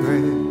thy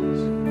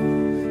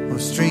grace. Oh,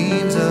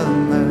 streams of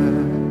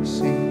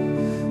mercy,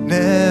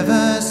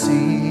 never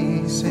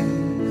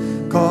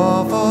ceasing,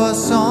 call for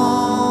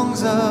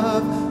songs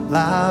of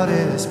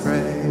loudest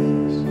praise.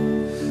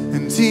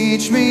 And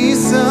teach me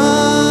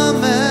some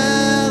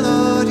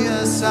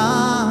melodious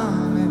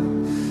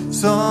sonnet,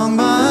 sung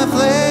by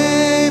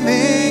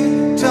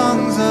flaming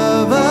tongues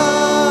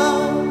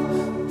above.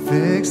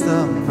 Fix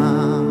the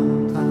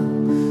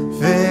mountain,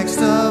 fixed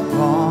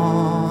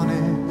upon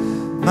it,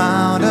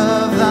 mount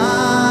of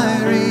thy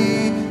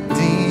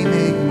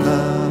redeeming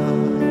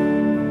love.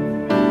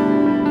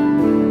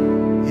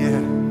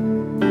 Yeah.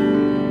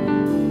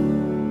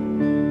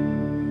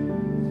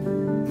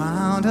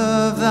 Mount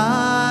of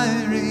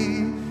thy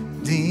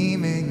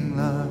redeeming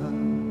love.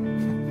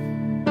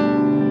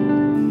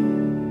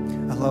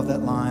 I love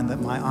that line,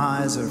 that my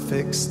eyes are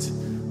fixed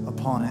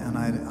upon it, and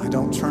I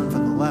don't turn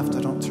from the left,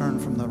 I don't turn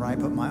from the right,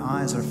 but my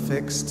eyes are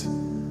fixed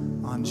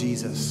on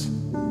Jesus,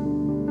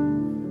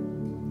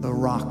 the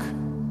rock,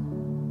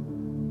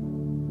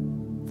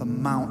 the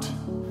mount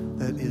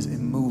that is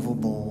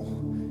immovable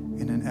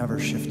in an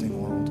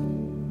ever-shifting world.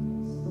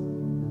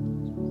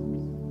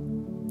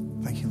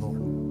 Thank you,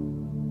 Lord.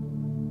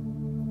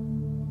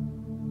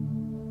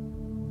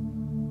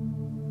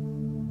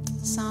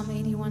 Psalm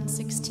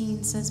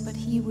 81:16 says, but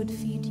he would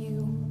feed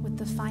you with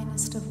the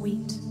finest of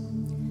wheat,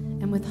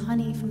 and with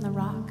honey from the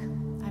rock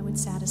I would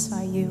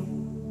satisfy you.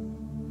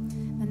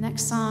 The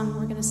next song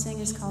we're going to sing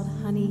is called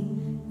Honey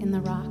in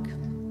the Rock,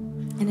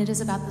 and it is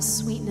about the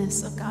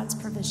sweetness of God's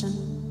provision.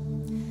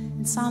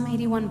 And Psalm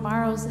 81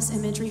 borrows this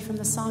imagery from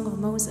the Song of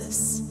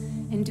Moses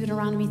in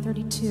Deuteronomy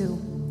 32,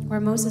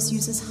 where Moses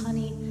uses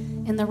honey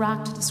in the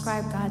rock to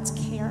describe God's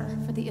care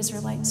for the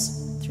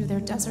Israelites through their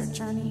desert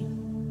journey.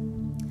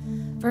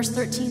 Verse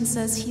 13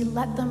 says, he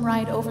let them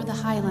ride over the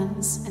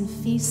highlands and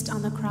feast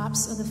on the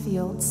crops of the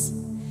fields.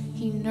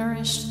 He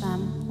nourished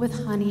them with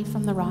honey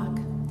from the rock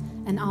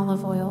and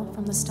olive oil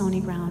from the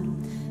stony ground.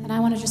 And I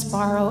want to just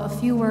borrow a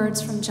few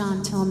words from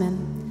John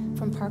Tillman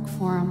from Park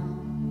Forum.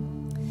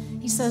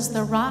 He says,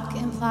 the rock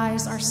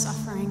implies our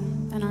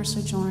suffering and our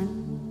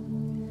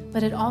sojourn,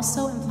 but it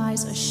also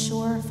implies a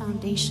sure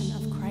foundation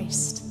of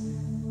Christ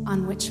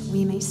on which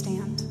we may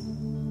stand.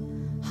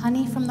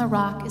 Honey from the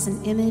rock is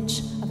an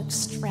image of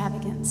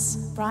extravagance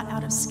brought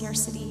out of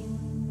scarcity.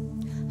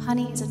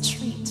 Honey is a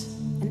treat,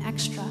 an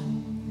extra.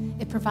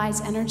 It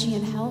provides energy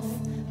and health,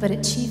 but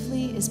it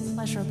chiefly is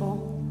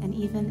pleasurable and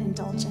even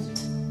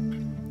indulgent.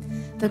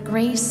 The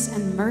grace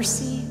and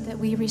mercy that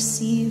we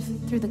receive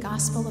through the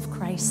gospel of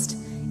Christ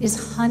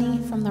is honey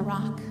from the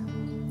rock.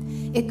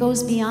 It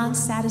goes beyond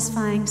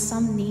satisfying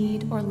some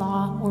need or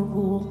law or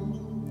rule.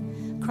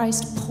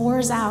 Christ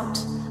pours out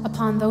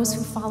upon those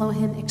who follow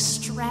him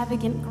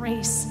extravagant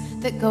grace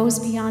that goes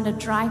beyond a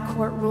dry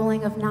court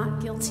ruling of not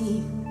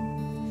guilty.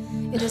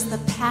 It is the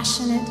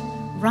passionate,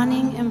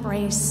 running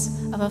embrace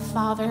of a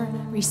father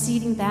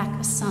receiving back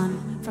a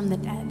son from the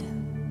dead.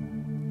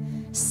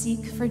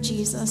 Seek for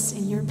Jesus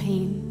in your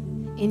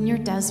pain, in your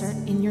desert,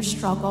 in your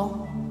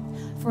struggle,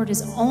 for it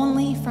is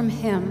only from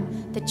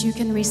him that you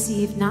can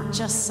receive not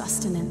just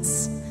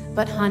sustenance,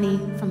 but honey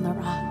from the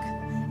rock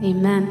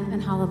Amen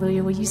and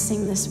hallelujah. Will you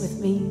sing this with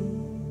me?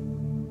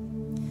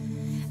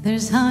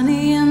 There's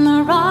honey in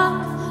the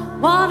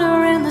rock,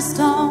 water in the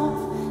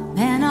stone,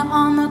 manna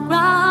on the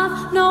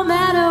ground, no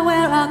matter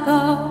where I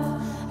go.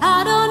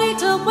 I don't need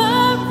to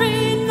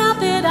worry, now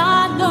that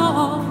I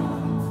know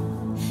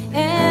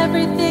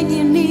everything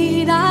you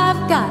need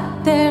I've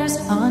got. There's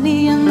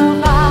honey in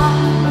the rock.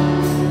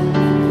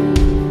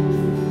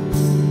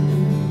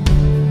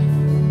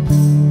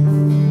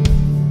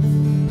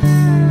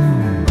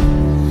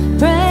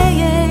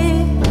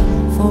 Praying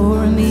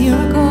for a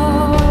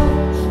miracle,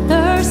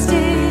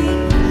 thirsty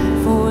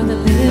for the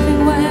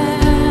living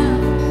well.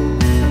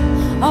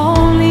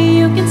 Only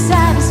you can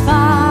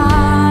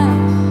satisfy.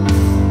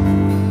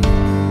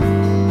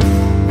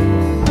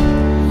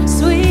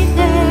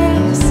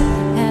 Sweetness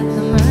at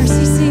the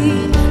mercy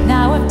seat.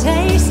 Now I've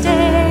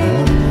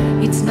tasted,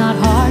 it's not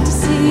hard to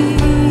see.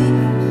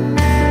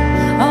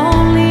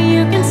 Only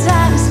you can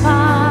satisfy.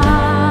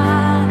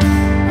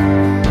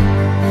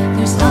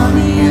 There's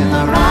honey in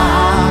the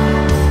rock.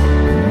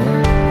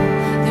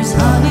 There's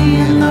honey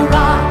in the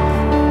rock.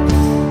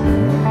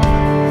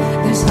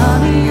 There's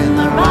honey in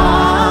the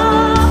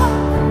rock.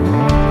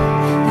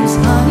 There's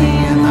honey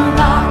in the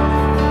rock.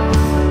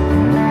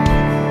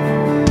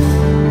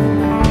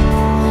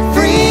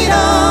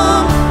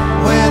 Freedom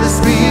where the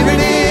Spirit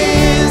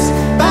is,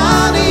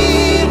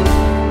 bounding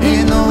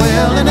in the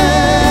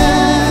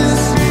wilderness.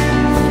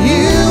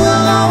 You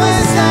will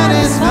always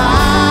satisfy.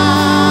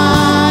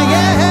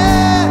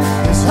 Yeah,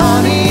 there's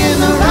honey in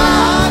the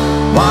rock,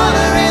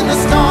 water in the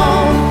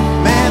stone,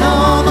 manna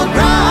on the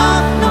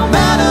ground. No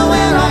matter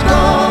where I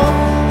go,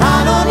 I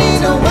don't need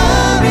to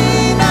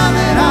worry now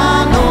that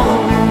I know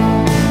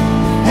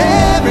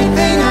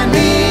everything I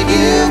need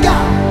you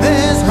got.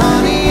 There's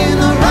honey in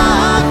the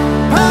rock,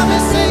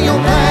 promise in your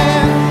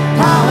plan,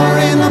 power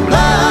in the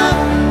blood,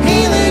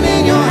 healing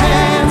in your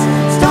hands.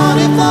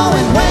 Started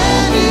flowing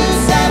when you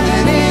said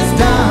that it's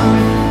done.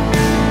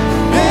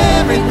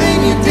 Everything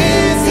you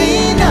did's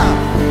enough.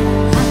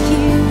 I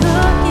keep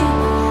looking,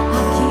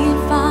 I keep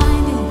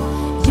finding,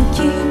 you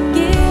keep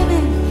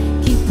giving,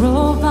 keep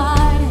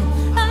providing.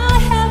 I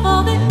have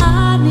all that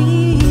I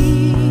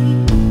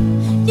need.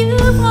 You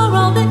are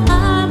all that I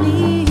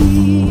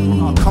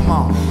need. Oh, come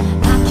on.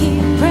 I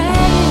keep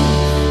praying,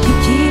 you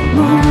keep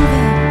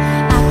moving.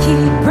 I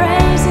keep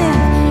praising,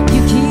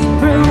 you keep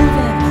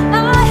proving. I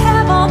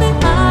have all that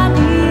I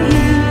need.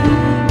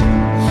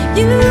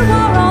 You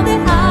are all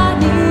that I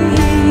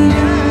need.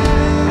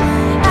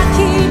 I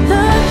keep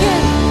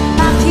looking,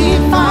 I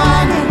keep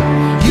finding.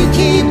 You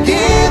keep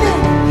giving,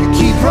 you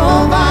keep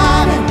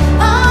providing.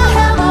 I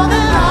have all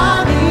that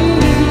I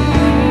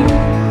need.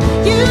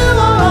 You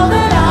are all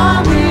that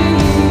I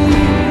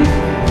need.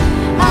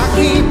 I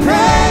keep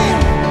praying,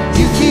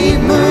 you keep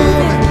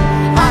moving.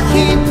 I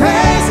keep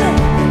praising,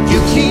 you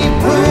keep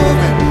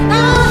proving. I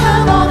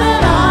have all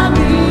that I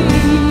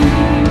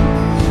need.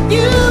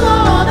 You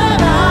are all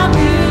that I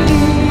need.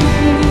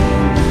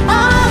 I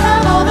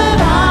have all that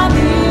I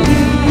need.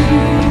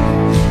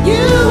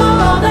 You are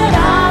all that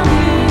I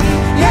need.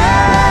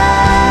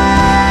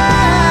 Yeah,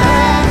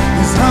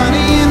 there's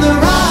honey in the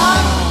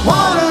rock,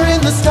 water in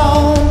the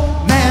stone,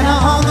 manna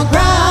on the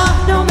ground.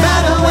 No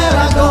matter where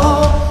I go,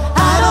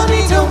 I don't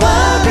need to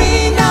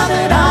worry now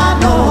that I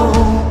know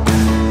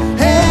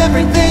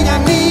everything I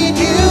need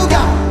you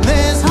got.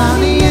 There's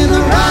honey in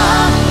the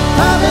rock,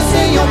 purpose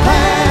in your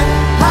plan,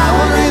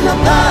 power in the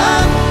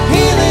blood,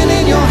 healing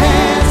in your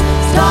hands.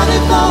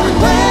 Started flowing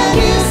when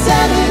you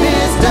said it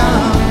is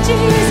done.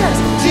 Jesus,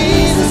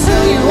 Jesus, who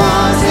you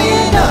are's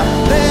enough.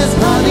 There's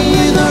honey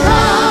in the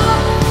rock.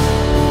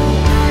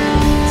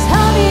 it's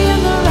honey in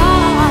the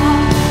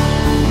rock.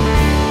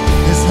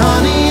 There's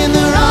honey in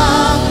the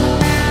rock.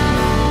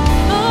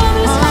 Oh,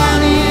 there's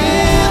Honey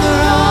in the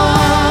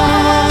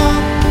rock.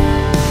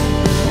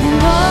 And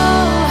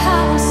oh,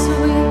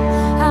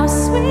 how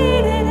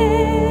sweet it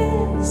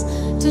is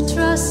to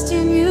trust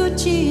in you,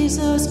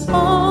 Jesus.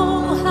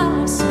 Oh,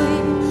 how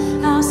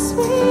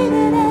sweet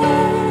it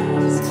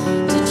is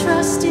to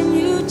trust in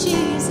you,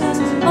 Jesus.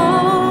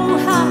 Oh,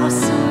 how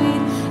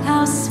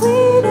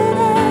sweet it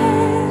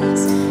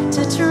is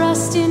to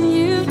trust in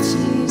you,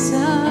 Jesus.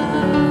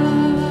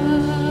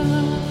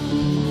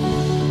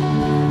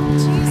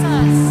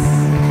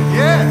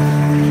 Yeah.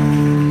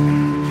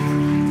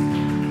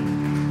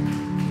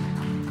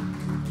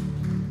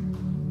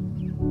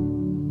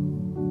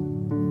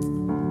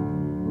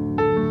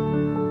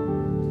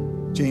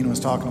 Jane was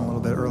talking a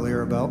little bit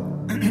earlier about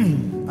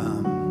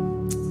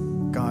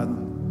God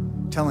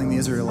telling the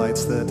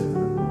Israelites that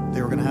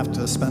they were going to have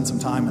to spend some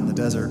time in the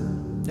desert.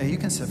 Yeah, you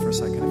can sit for a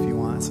second if you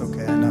want. It's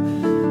okay. I know.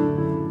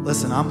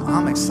 Listen,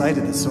 I'm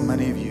excited that so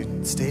many of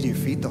you stay to your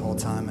feet the whole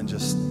time and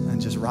just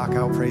rock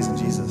out praising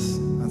Jesus.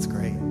 That's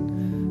great.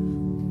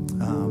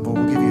 But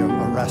we'll give you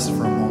a rest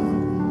for a moment.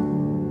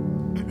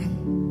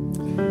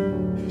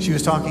 She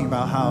was talking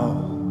about how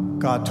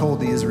God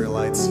told the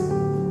Israelites,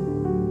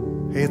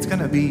 hey, it's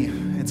gonna be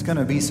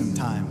some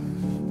time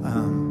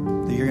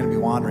that you're gonna be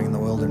wandering in the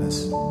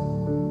wilderness.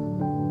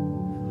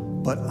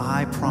 but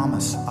I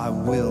promise I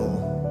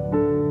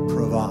will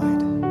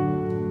provide.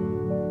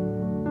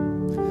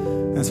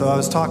 And so I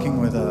was talking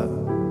with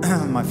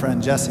my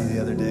friend Jessie the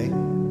other day,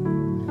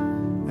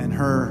 and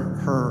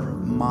her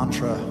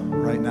mantra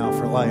right now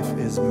for life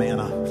is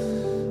manna.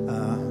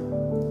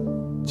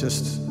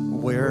 Just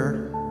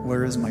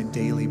where is my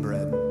daily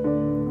bread?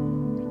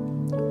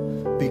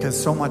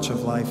 Because so much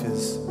of life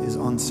is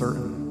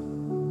uncertain.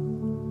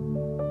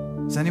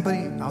 Does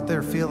anybody out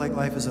there feel like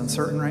life is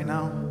uncertain right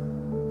now?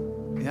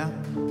 Yeah?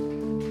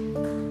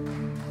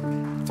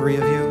 3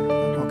 of you?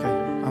 Okay.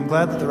 I'm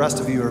glad that the rest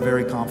of you are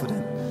very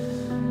confident.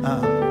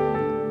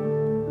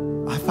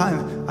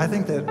 I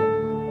think that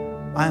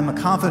I am a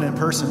confident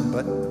person,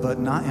 but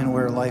not in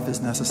where life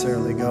is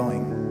necessarily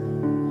going.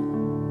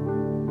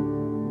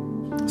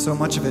 So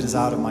much of it is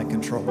out of my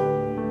control.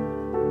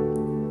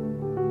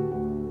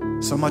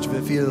 So much of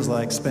it feels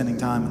like spending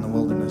time in the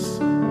wilderness.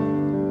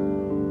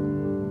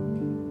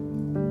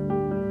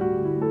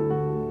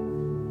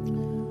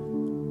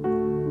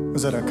 I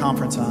was at a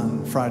conference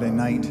on Friday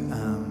night,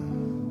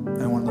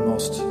 and one of the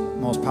most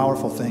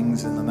powerful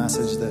things in the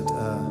message that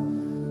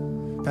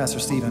Pastor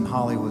Stephen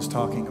Holly was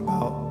talking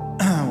about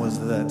was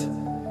that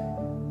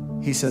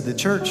he said the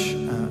church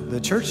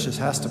just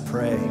has to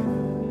pray,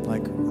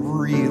 like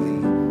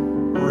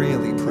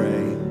really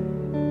pray.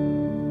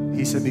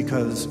 He said,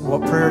 because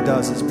what prayer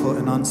does is put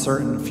an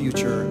uncertain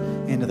future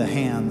into the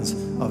hands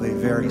of a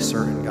very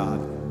certain God.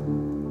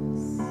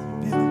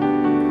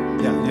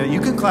 Yeah,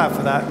 you can clap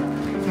for that.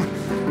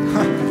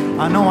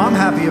 I know I'm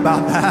happy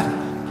about that.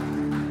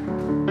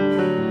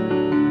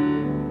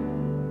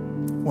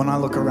 When I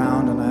look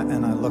around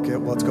and I look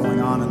at what's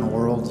going on in the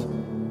world,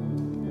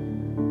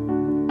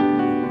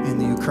 in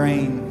the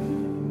Ukraine,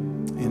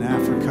 in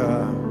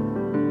Africa,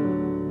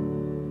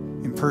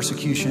 in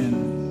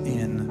persecution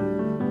in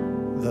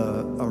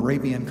the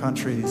Arabian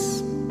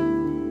countries,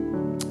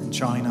 in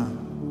China.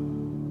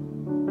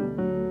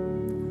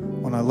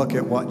 When I look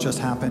at what just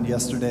happened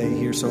yesterday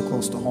here so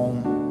close to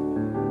home,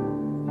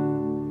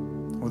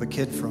 with a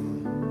kid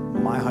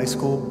from my high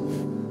school,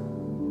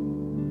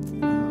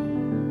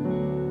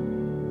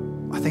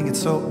 I think it's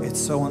so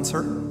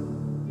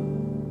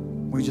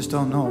uncertain. We just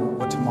don't know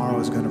what tomorrow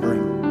is going to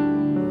bring.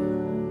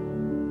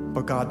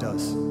 But God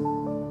does.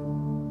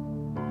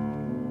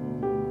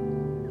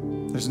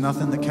 There's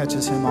nothing that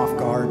catches him off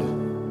guard.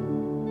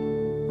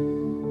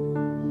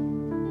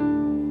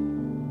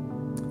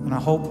 And I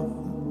hope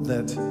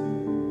that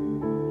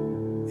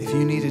if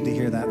you needed to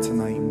hear that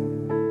tonight,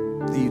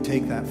 that you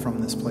take that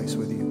from this place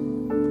with you.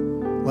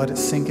 Let it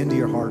sink into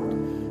your heart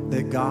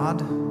that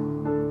God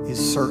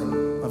is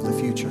certain of the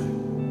future.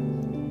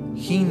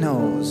 He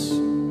knows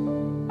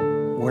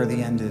where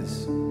the end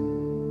is.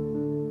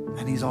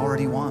 And he's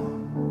already won.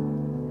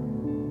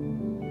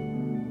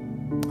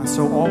 And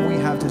so all we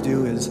have to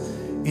do is,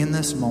 in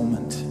this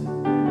moment,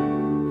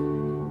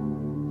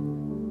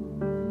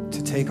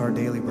 to take our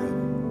daily bread,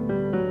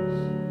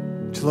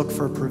 to look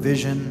for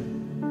provision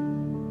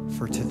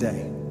for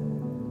today,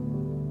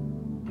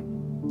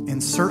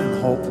 in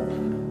certain hope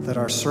that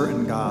our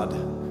certain God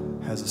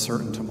has a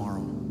certain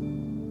tomorrow.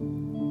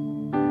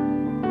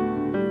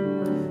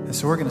 And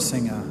so we're going to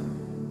sing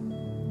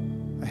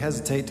I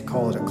hesitate to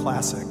call it a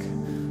classic,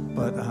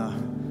 but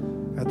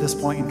at this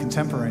point in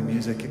contemporary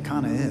music, it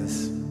kind of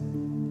is.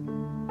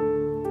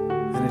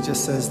 And it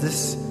just says,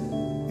 this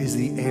is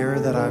the air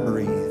that I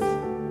breathe.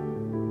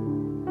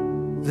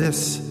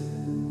 This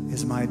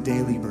is my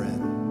daily bread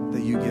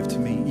that you give to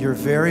me. Your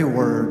very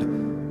word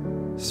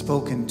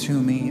spoken to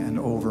me and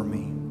over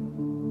me.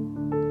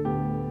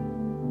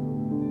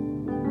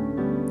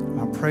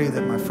 I pray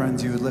that, my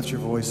friends, you would lift your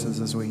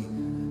voices as we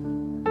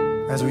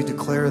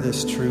declare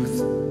this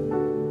truth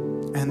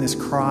and this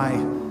cry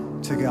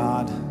to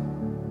God.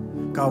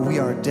 God, we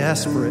are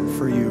desperate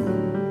for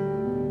you.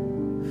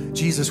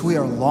 Jesus, we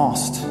are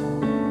lost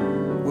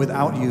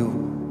without you.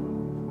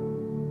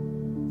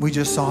 We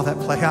just saw that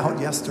play out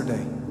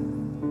yesterday.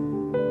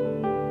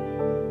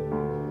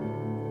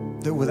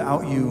 That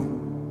without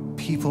you,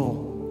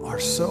 people are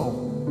so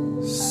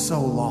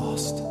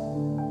lost.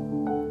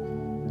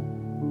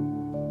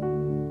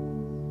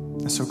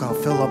 And so, God,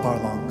 fill up our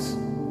lungs.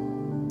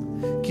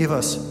 Give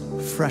us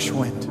fresh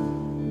wind.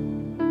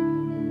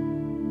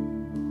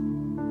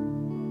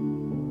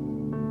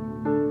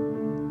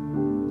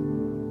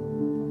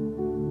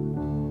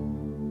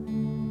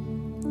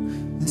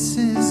 This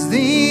is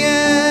the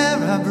air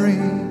I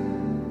breathe.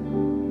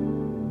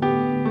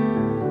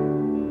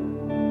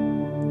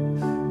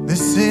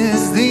 This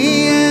is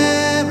the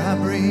air I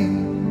breathe.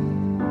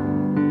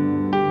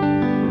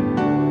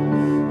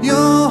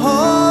 Your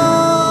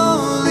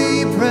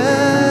holy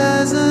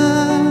presence,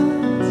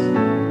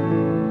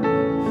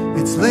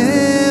 it's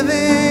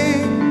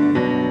living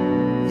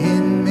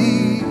in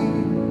me.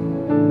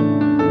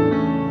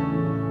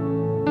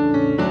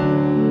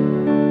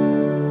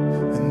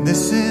 And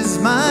this is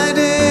my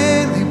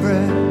daily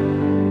bread.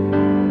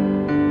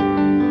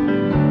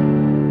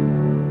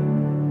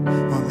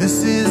 Well,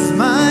 this is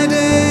my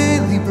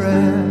daily bread.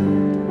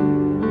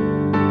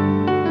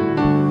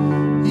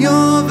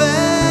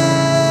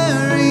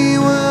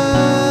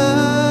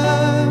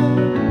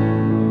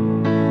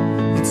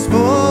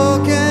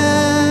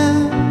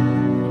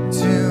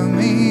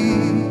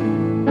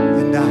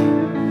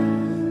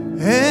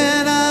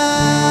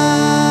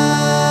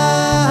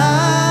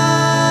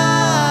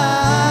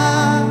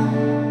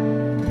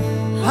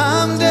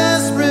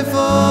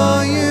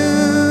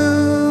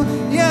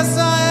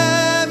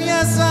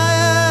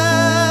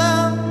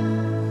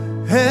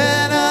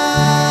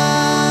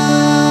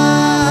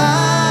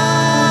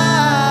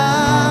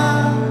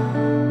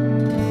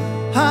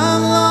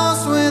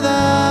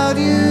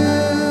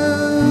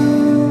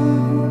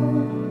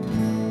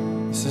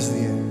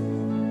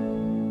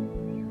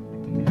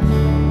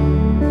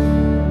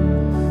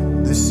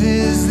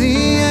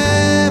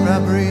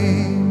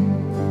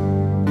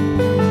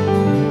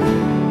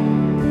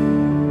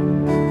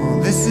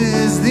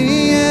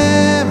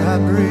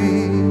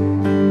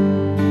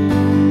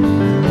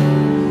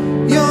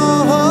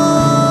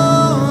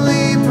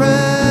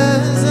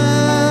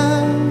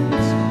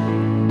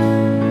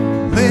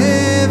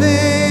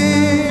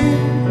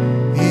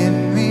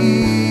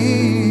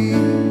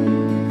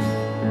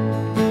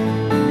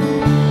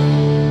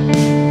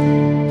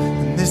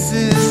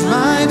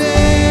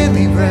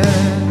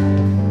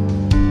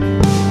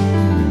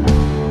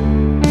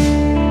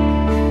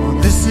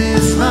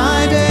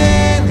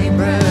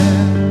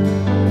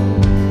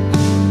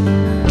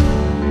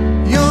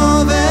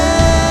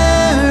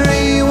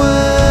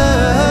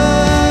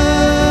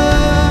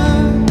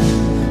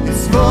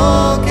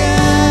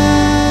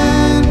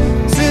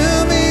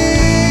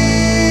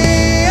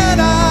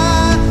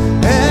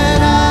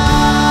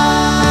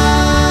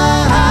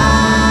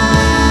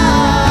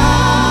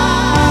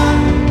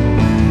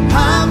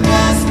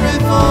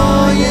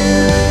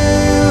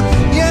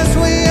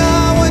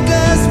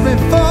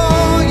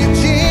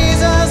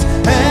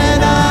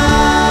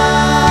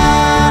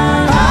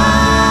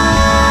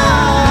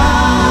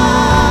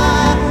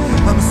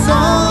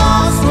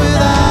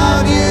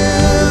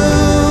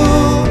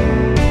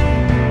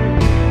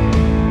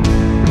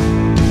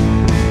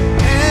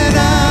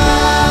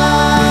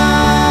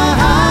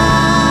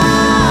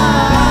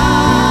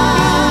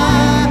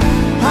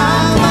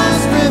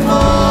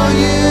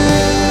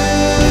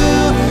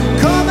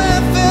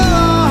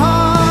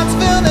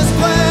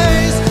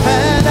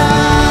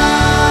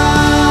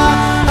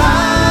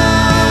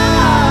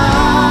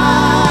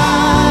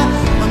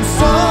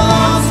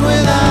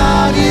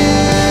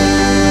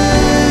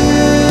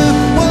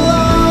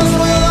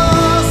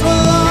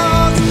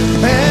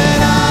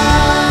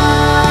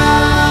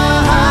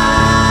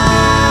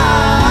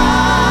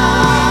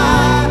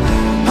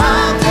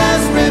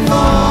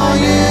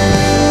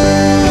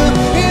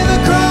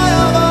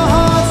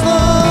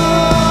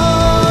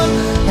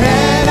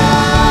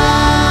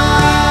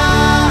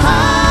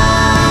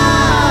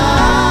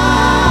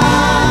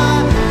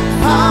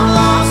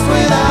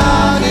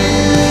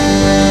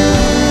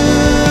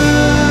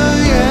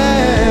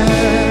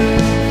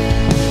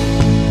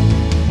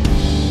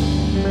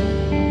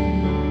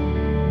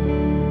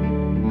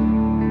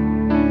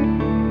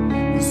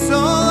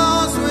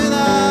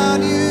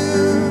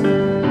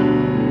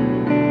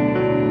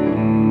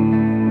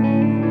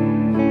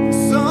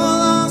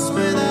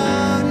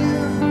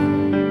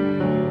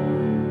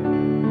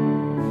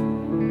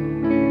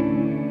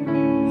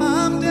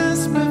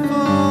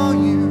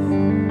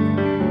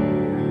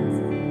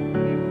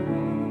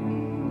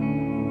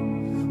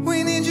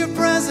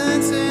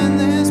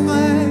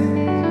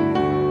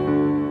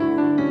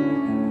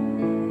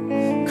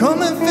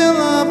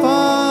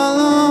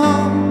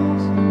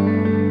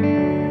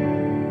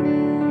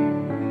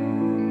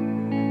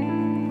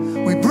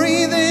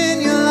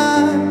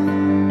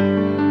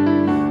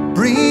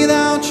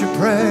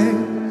 praise.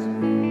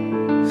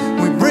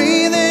 We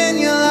breathe in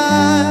your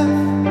life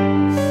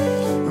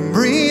and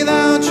breathe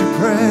out your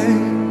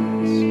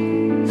praise.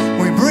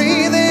 We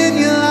breathe in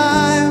your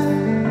life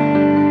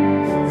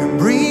and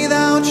breathe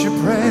out your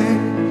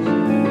praise.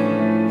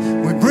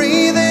 We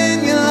breathe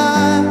in your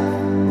life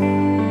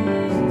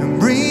and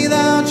breathe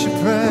out your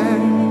praise.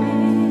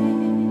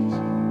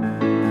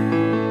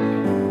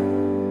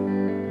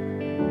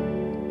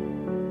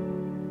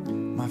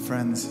 My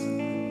friends,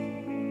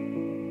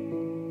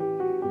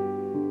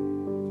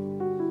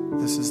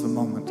 this is the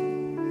moment.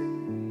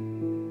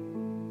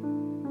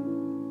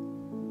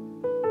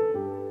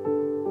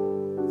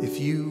 If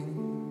you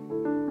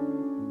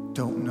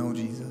don't know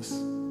Jesus,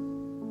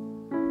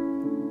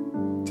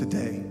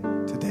 today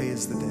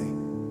is the day.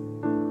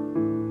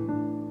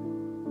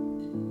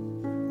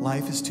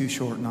 Life is too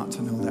short not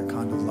to know that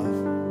kind of love.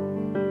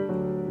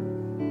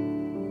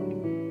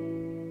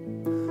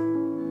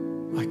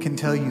 I can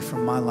tell you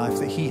from my life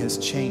that He has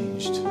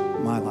changed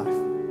my life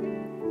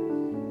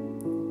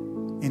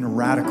in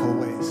radical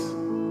ways.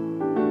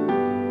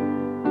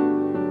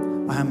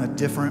 I am a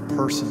different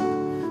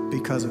person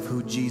because of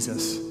who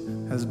Jesus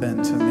has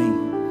been to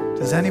me.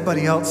 Does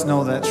anybody else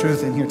know that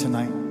truth in here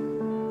tonight?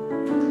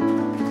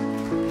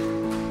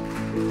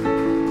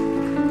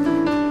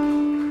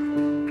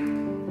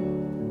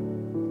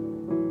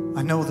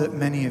 I know that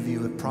many of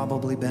you have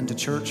probably been to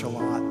church a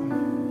lot.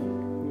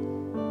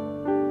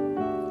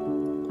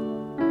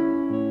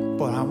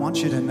 But I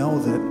want you to know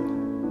that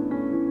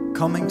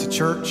coming to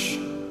church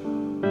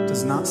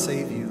does not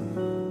save you.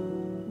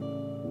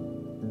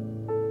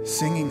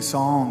 Singing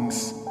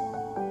songs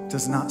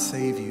does not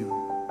save you.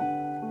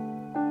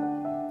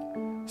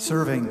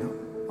 Serving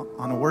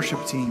on a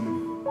worship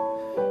team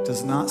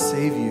does not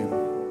save you.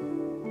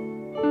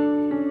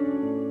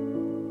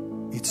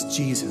 It's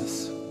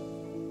Jesus.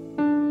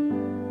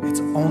 It's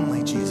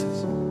only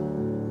Jesus.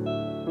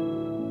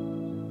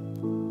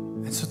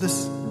 And so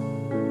this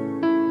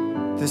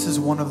is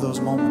one of those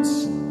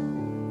moments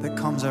that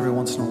comes every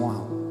once in a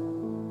while.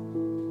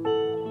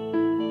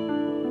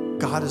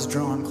 God is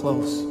drawn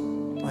close,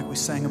 like we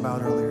sang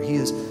about earlier. He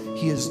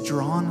is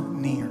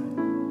drawn near.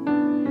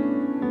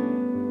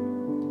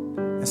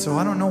 And so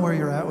I don't know where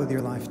you're at with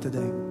your life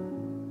today.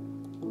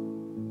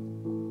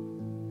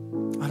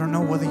 I don't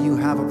know whether you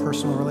have a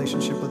personal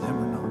relationship with Him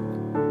or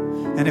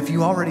not. And if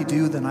you already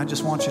do, then I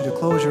just want you to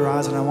close your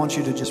eyes and I want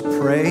you to just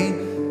pray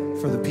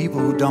for the people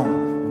who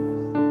don't.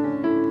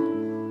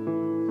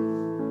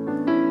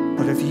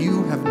 But if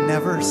you have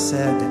never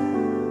said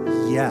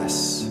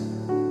yes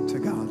to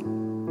God,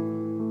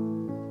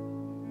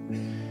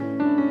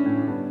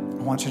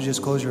 I want you to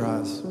just close your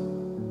eyes.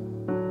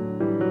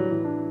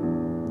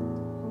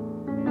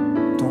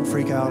 Don't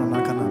freak out. I'm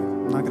not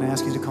gonna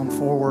ask you to come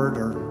forward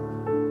or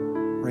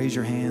raise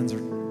your hands or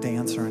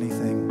dance or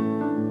anything.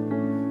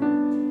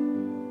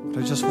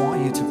 But I just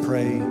want you to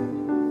pray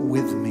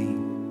with me.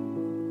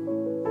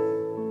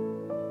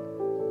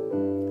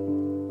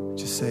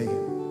 Just say,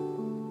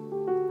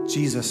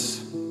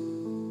 Jesus,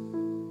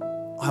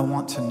 I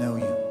want to know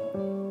you.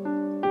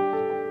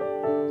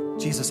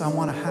 Jesus, I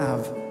want to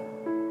have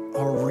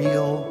a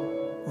real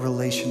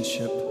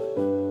relationship.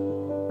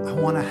 I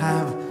want to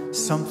have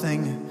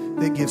something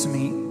that gives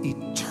me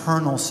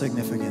eternal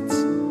significance.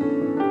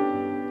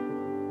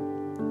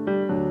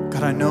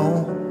 God, I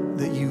know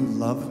that you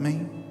love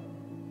me.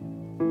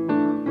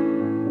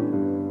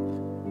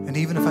 And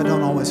even if I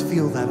don't always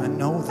feel that, I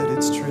know that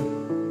it's true.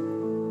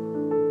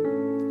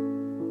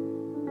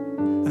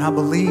 And I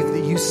believe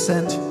that you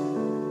sent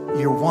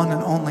your one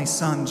and only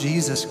Son,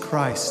 Jesus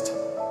Christ,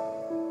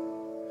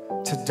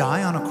 to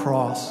die on a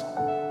cross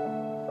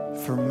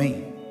for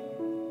me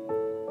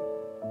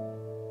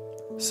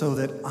so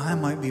that I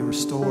might be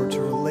restored to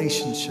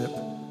relationship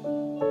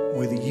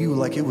with you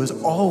like it was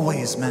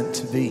always meant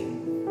to be.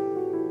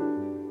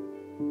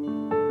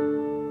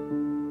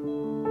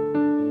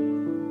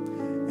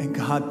 And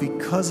God,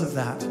 because of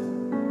that,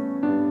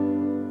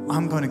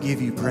 I'm going to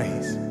give you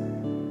praise.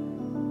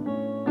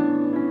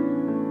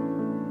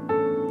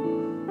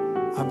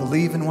 I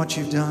believe in what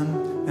you've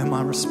done, and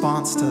my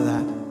response to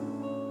that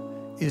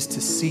is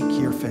to seek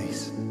your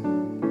face,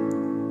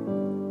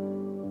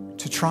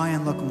 to try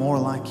and look more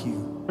like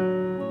you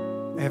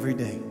every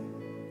day,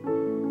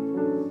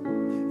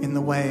 in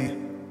the way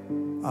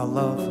I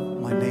love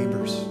my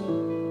neighbors,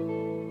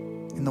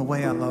 in the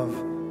way I love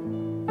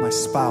my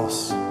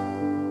spouse,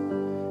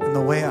 in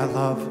the way I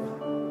love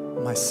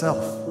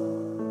myself,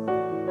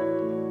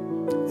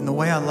 in the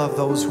way I love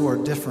those who are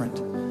different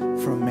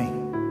from me.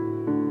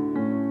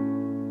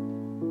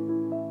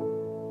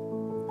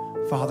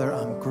 Father,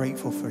 I'm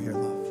grateful for your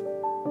love.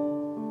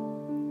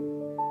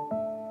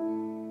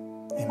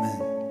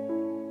 Amen.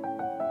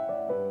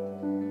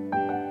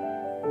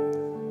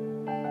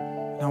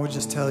 And I would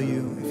just tell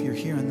you, if you're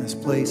here in this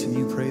place and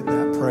you prayed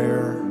that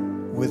prayer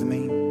with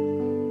me,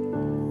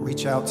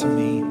 reach out to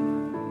me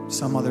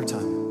some other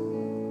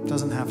time. It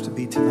doesn't have to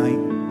be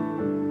tonight.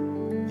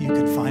 You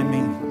can find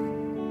me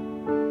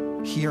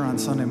here on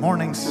Sunday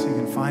mornings. You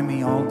can find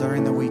me all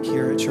during the week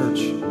here at church.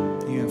 You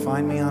can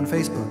find me on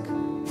Facebook.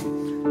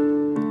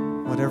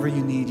 Whatever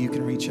you need, you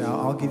can reach out.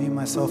 I'll give you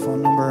my cell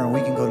phone number and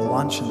we can go to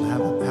lunch and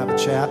have a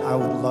chat. I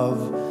would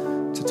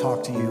love to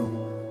talk to you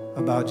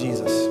about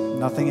Jesus.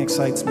 Nothing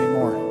excites me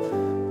more.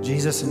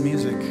 Jesus and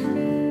music.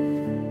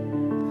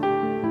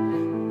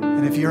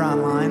 And if you're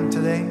online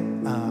today,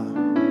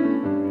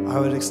 I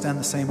would extend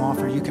the same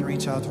offer. You can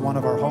reach out to one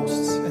of our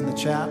hosts in the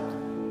chat,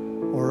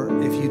 or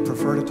if you'd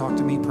prefer to talk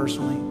to me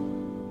personally,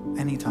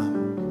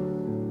 anytime.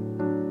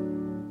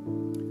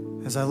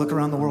 As I look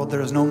around the world,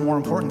 there is no more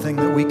important thing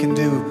that we can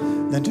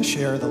do than to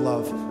share the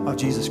love of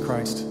Jesus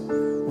Christ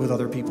with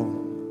other people.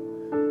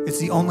 It's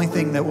the only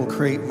thing that will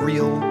create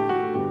real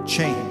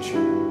change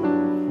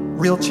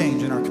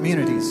in our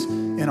communities,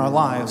 in our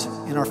lives,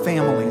 in our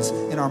families,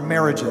 in our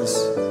marriages.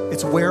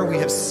 It's where we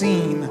have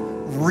seen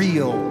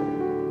real,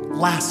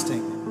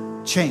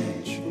 lasting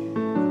change.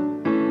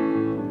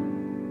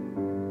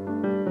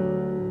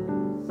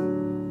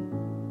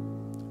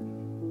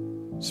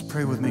 Just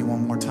pray with me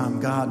one more time.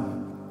 God,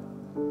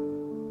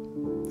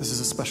 this is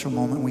a special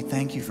moment. We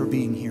thank you for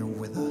being here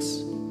with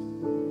us,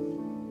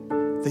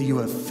 that you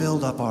have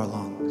filled up our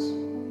lungs,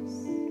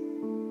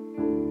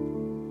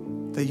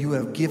 that you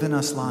have given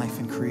us life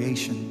in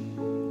creation,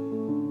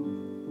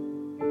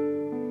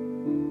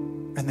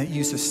 and that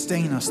you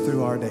sustain us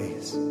through our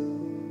days,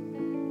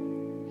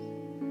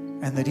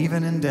 and that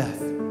even in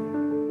death,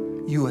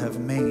 you have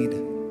made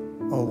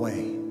a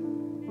way.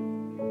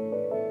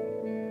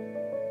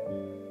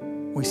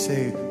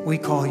 We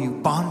call you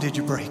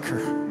bondage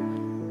breaker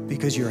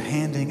because you're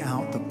handing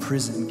out the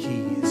prison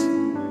keys.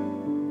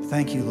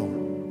 Thank you, Lord.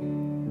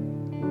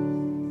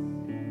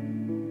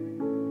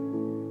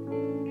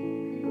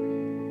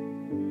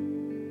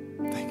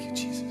 Thank you,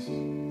 Jesus.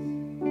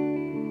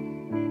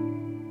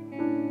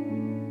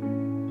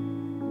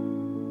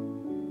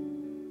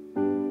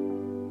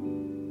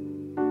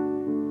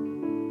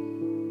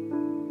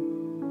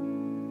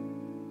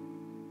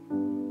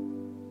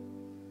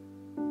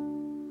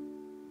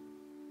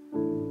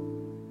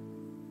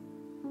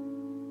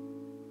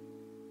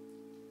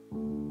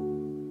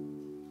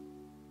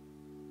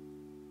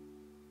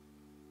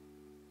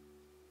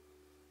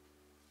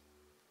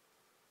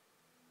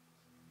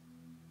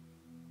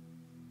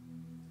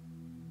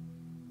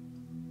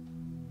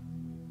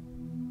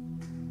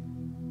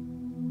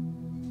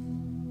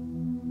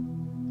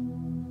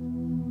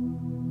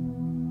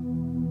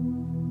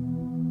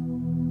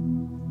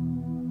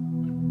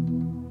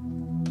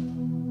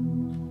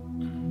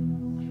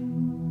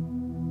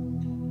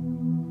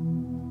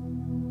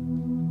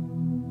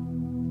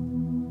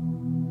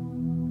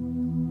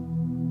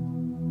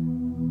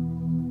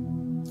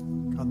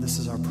 This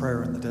is our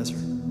prayer in the desert.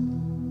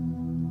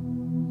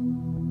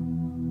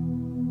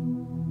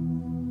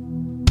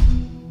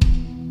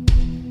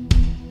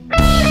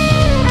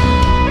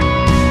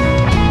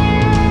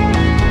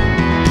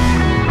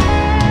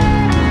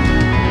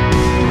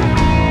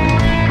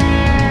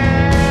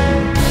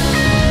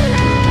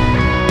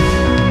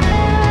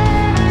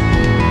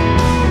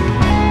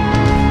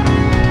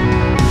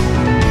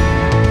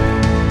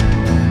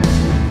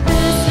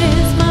 This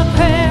is my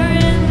prayer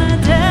in the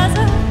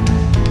desert,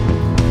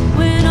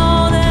 when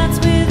all that's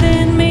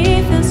within me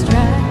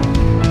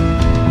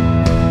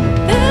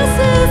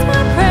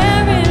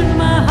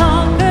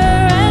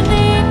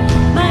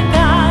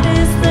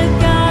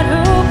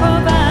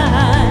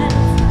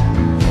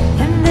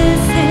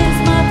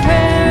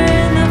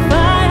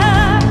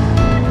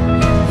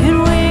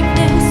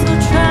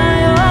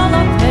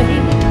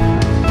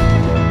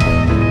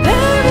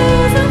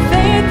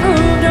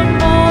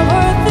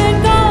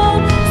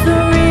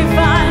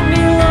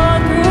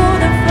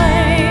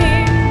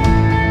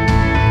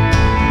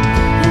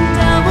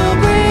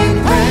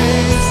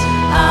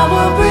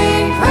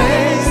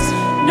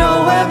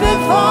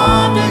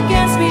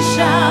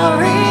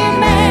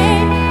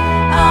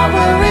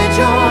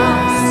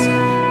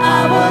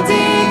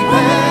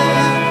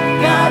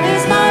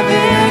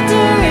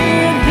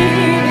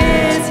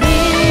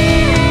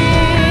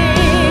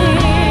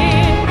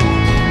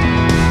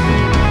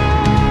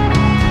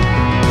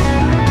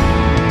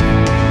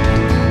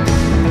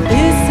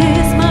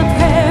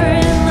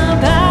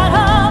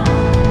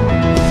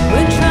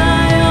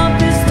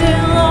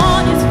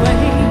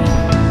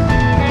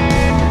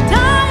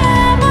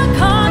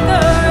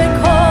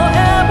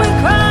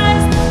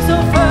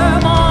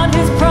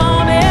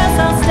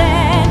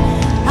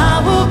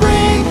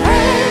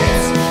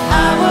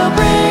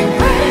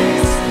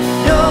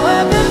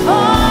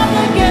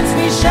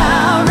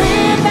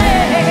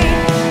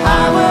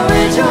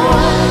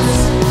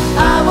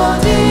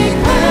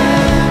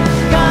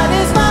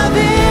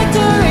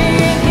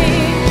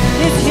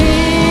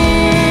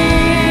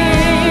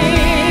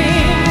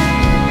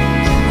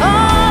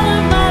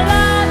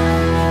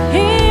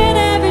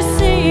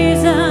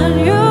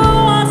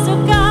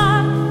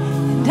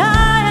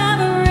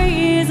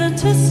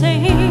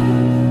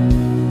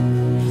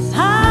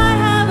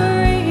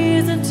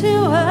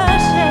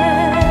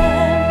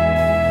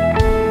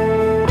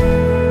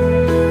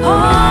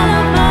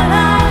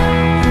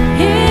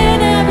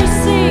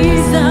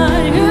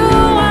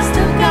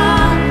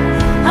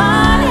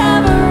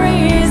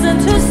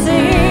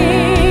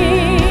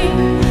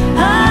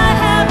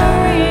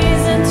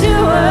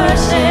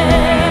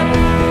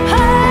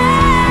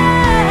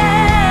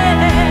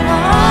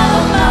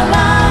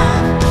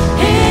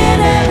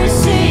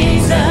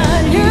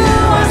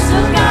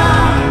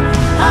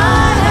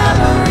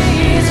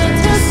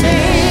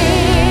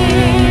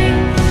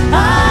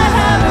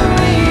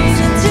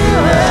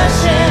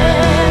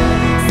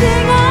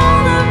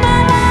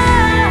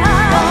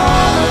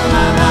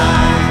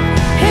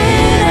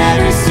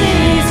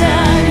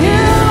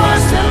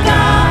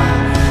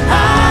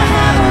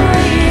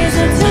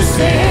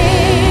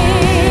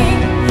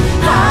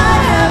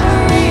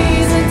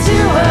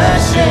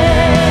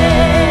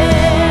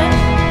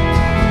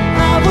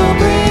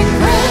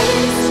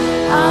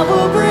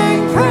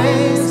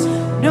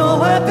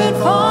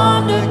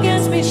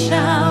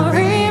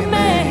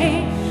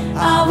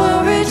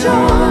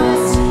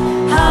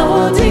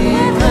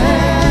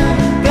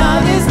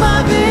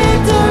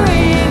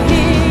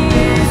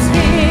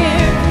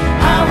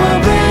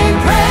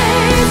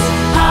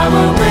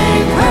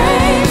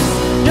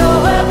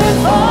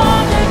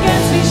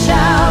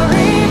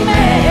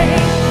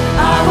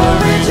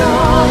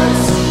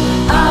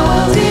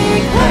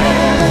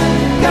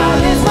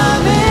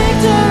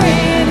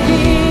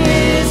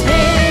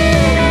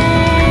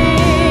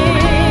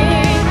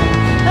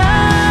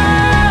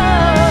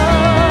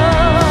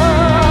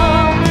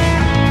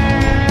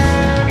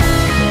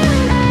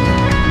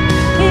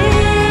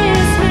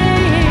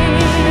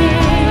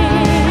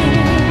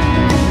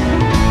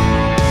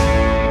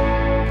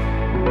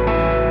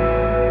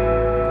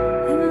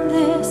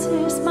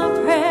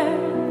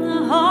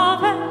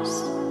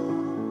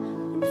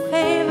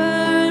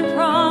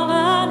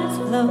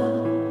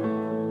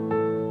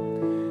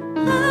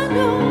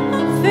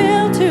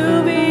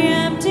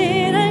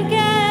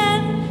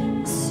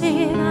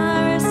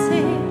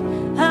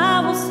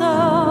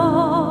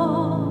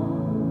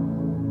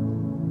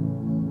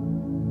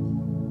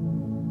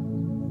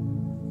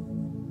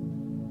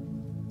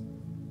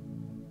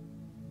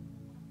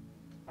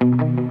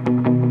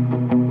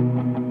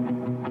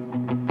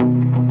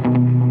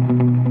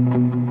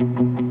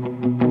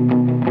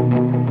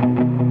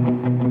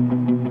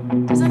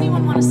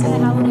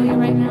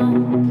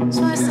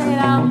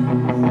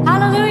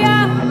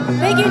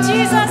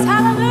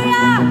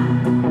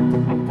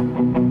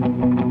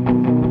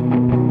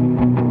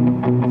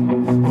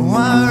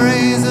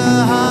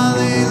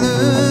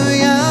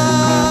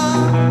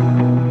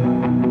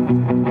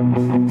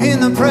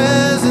the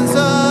presence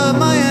of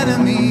my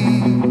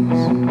enemies,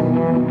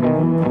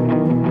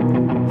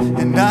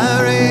 and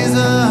I raise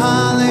a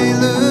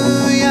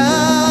hallelujah.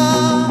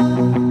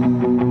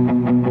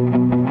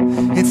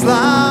 It's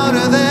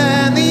louder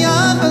than the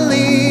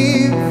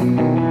unbelief.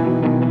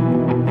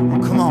 Oh,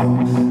 come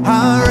on.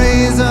 I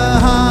raise a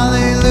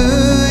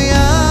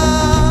hallelujah.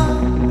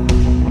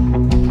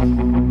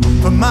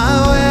 For my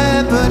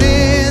weapon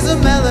is a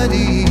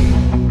melody.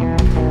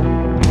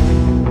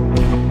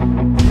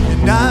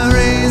 And I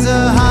raise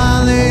a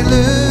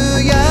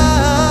hallelujah.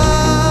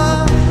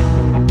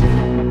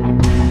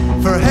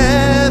 For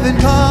heaven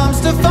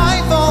comes to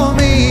fight for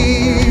me.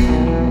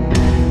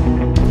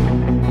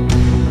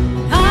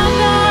 I'm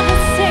gonna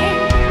sing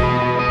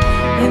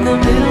in the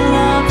middle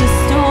of the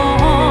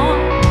storm.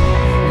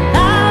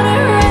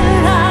 Louder and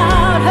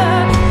louder,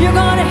 you're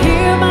gonna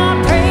hear my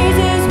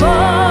praises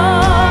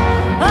roar.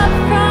 Up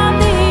from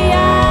the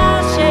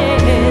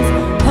ashes,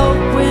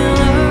 hope will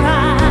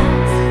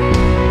arise.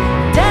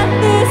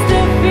 Death is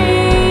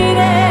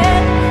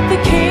defeated, the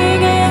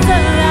King is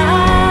alive.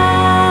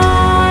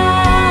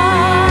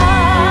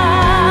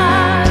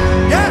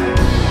 Yeah.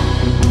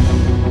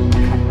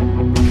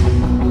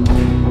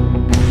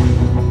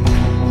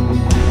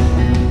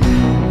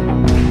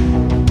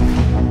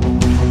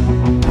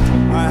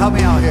 All right, help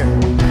me out here.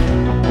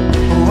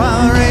 Oh,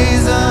 I'll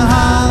raise a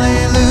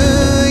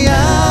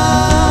hallelujah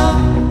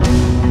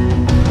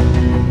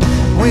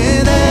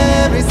with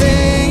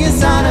everything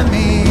inside of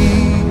me.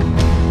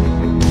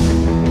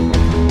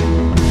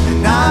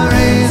 And I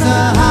raise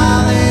a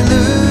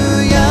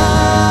hallelujah.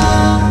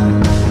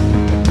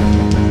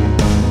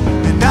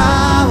 And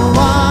I will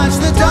watch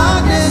the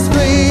darkness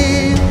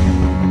flee.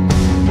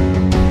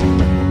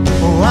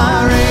 Oh,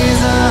 I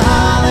raise a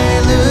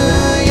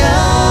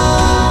hallelujah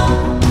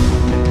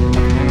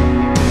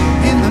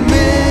in the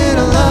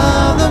middle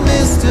of the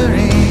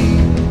mystery.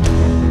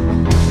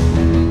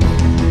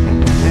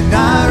 And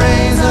I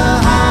raise a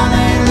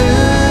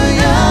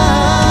hallelujah.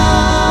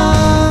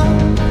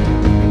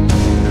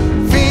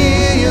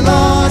 Fear you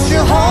lost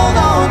your hold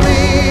on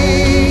me.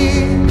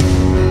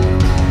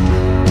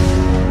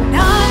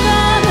 I'm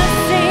gonna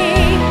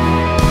sing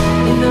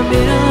in the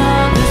middle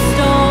of the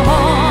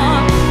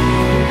storm.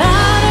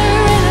 Louder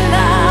and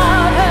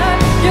louder,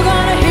 you're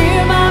gonna hear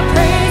my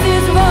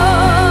praises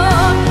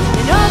roar.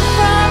 And up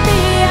from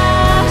the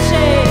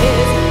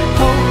ashes,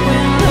 hope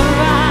will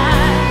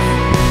arise.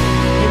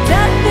 And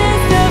death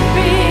is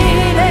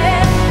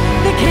defeated,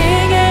 the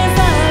King is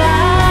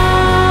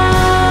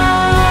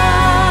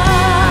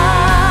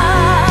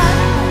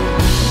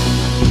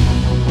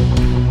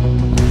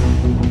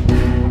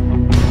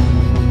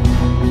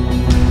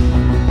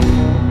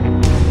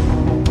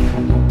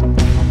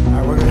All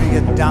right, we're going to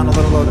get down a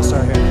little low to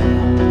start here.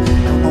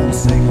 Come on,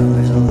 sing a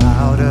little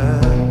louder.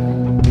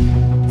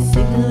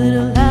 Sing a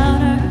little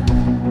louder,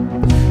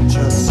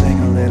 Just sing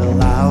a little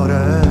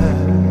louder.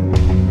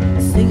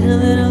 sing a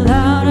little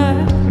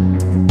louder,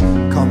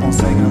 Come on,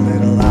 sing a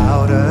little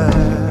louder.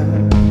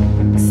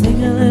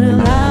 sing a little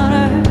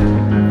louder.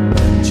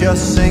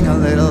 Just sing a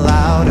little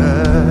louder.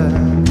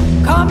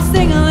 Come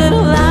sing a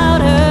little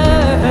louder.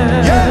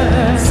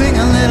 Yeah, sing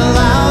a little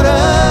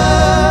louder.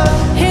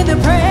 In the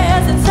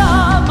presence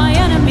of my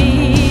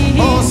enemy.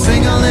 Oh,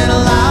 sing a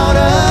little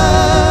louder.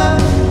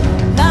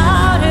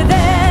 Louder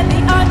than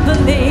the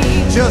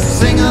unbelief. Just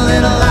sing a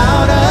little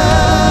louder.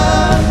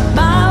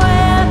 My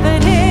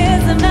weapon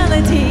is a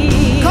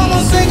melody. Come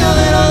on, sing a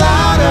little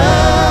louder.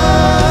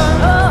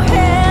 Oh,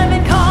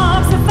 heaven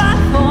comes to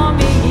fight for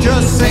me.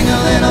 Just sing a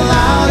little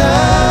louder.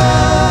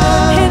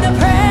 In the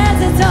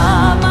presence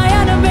of my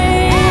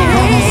enemy.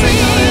 Come on, sing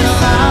a little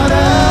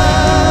louder.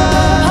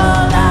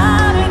 Oh,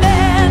 louder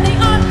than the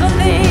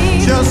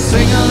unbelief. Just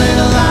sing a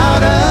little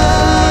louder.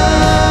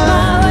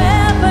 My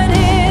weapon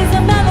is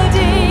a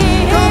melody.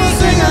 Come on,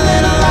 sing a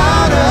little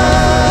louder.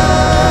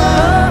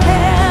 Oh,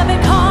 heaven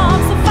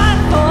comes to fight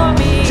for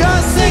me.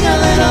 Just sing a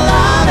little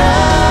louder.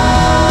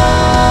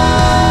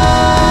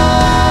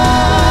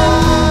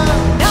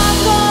 I'm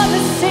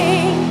gonna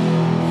sing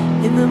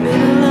in the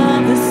middle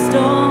of the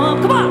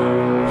storm. Come on!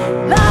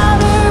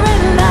 Louder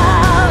and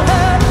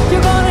louder,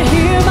 you're gonna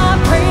hear my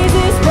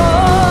praises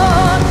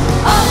roar.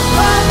 Up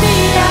from the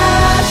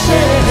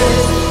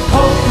ashes,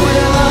 hope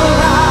will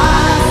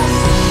arise.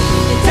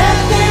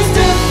 Death is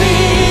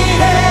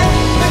defeated,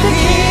 but the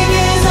King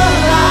is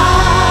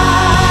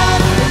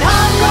alive. And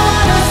I'm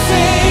gonna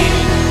sing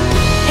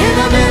in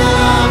the middle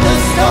of the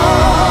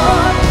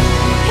storm.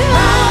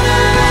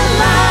 Louder and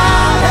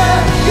louder,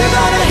 you're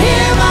gonna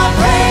hear my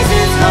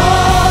praises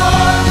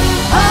roar.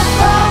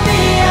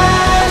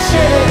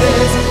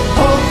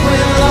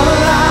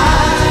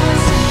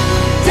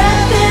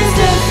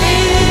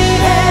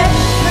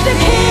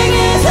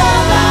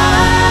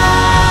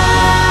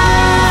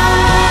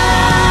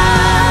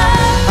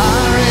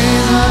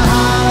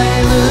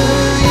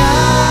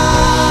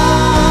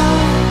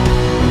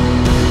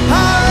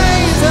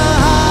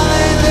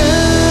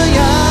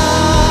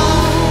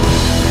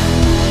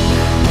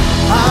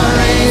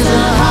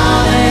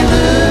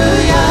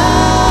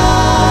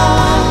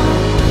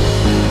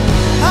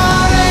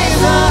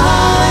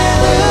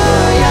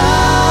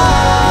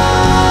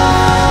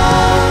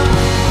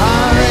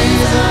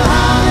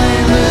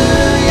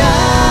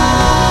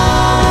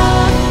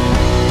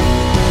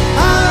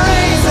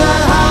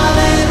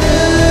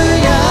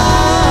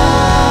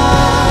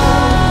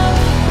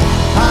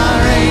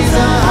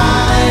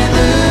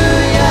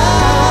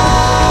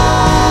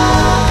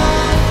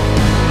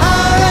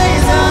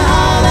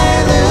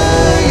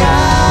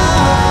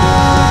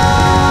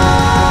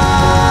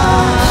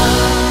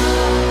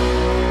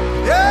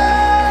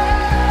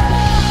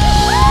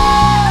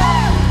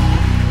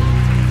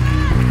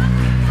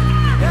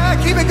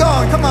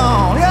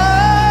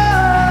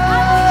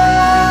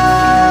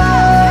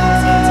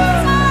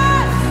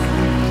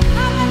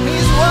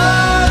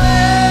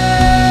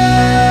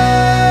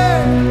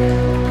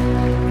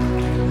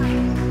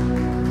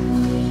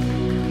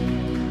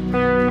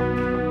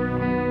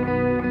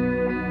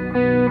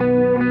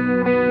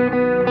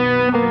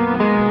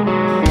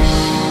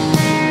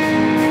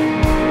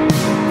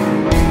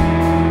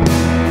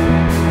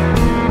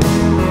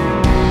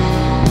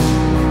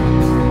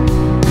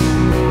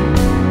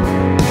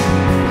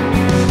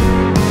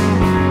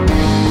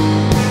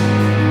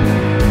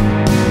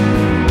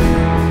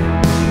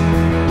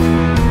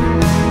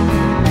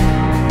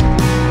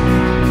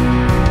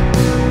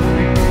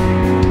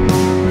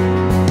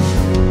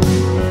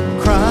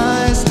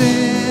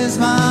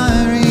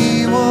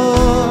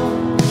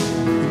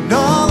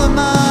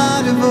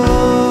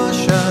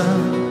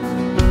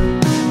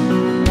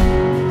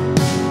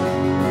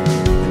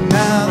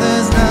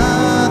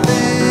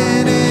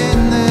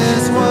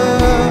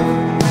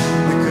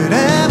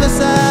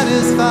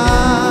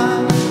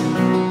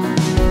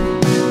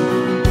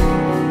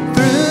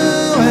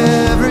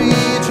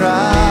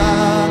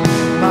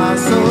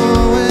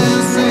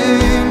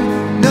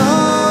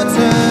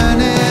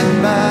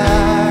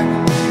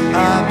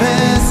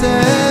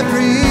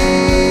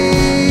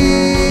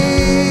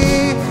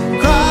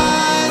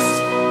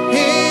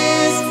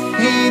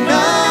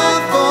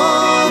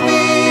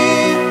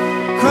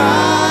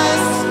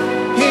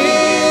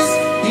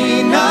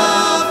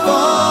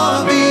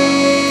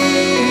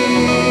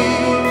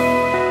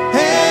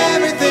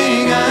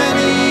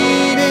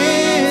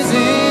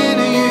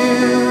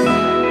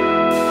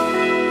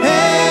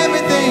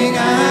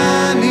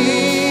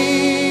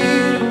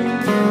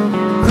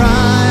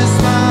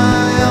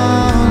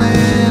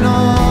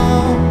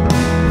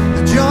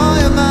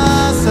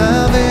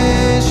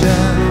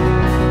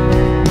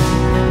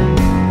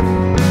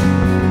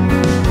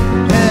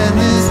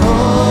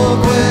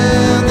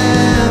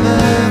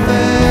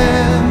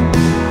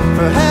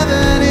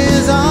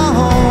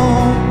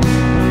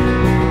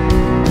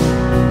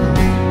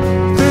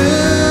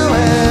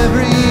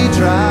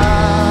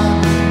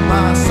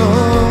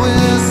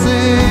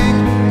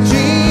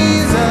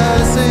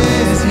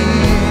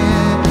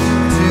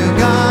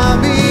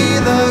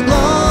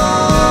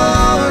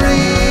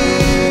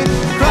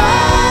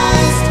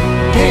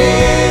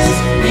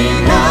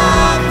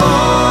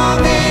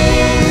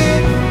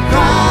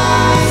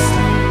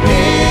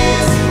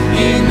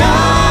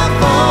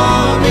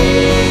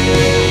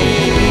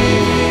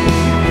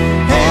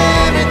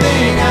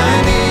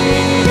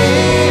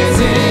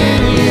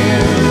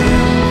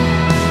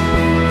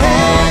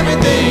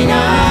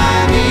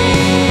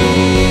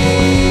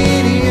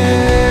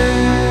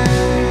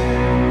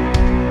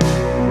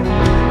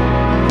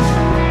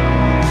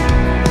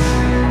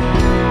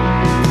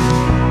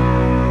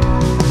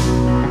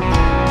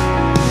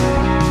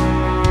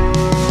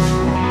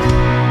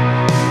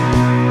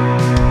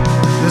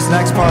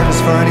 next part is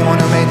for anyone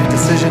who made a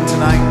decision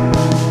tonight.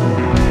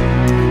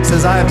 It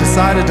says, I have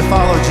decided to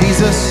follow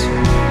Jesus,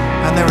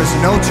 and there is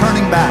no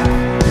turning back.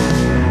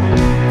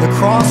 The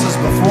cross is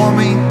before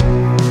me,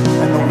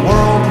 and the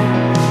world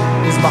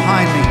is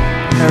behind me.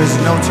 There is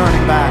no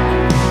turning back.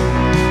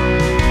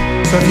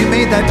 So if you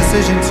made that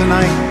decision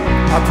tonight,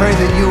 I pray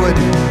that you would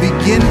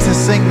begin to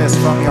sing this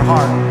from your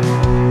heart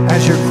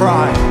as your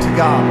cry to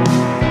God.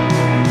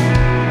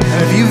 And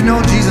if you've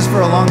known Jesus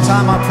for a long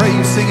time, I pray you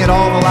sing it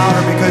all the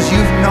louder because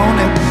you've known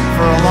it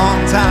for a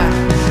long time.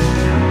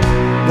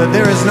 That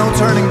there is no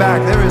turning back.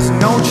 There is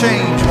no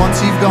change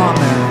once you've gone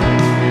there.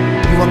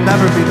 You will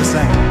never be the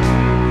same.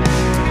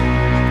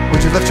 Would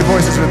you lift your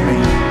voices with me?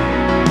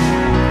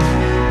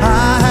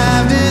 I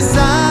have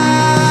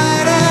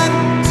decided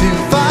to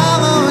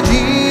follow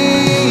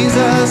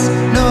Jesus.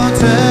 No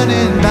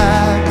turning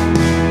back.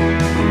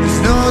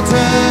 There's no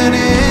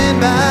turning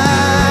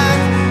back.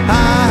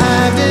 I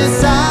have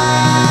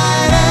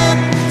decided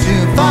to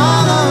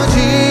follow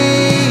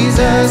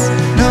Jesus.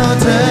 No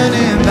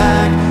turning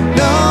back.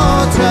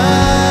 No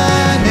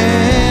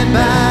turning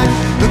back.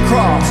 The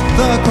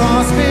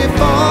cross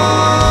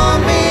before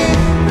me,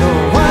 the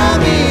world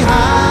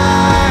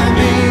behind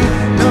me.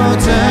 No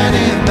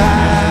turning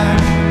back.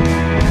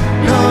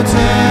 No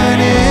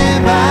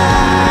turning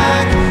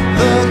back.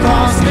 The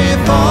cross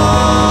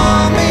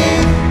before me,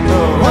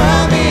 the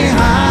world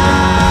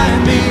behind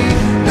me.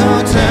 No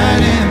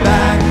turning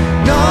back.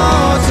 No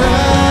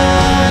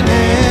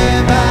turning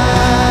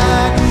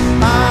back.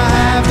 I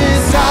have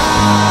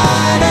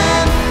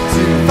decided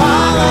to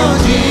follow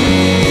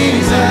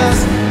Jesus.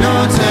 No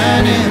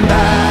turning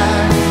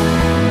back.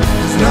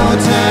 There's no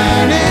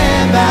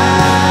turning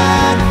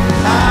back.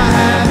 I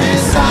have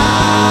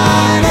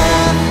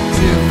decided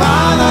to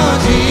follow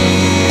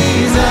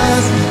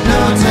Jesus.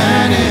 No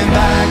turning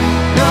back.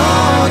 No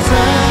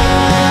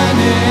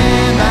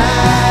turning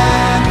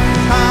back.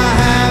 I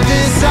have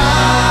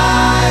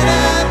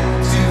decided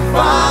to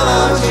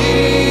follow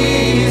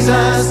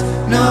Jesus.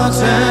 No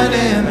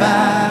turning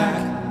back.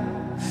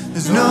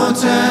 There's no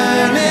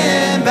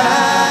turning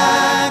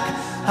back.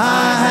 I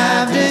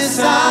have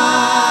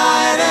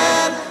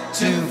decided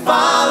to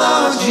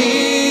follow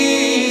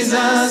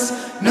Jesus.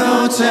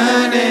 No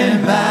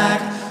turning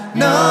back.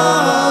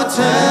 No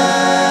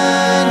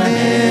turning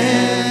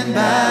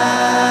back.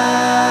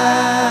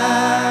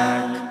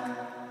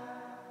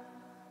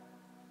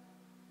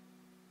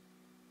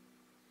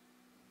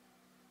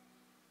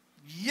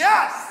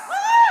 Yes!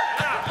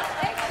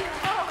 Thank you,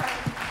 Lord.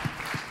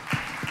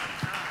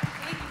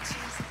 Thank you,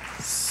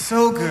 Jesus.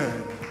 So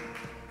good.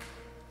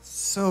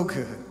 So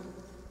good.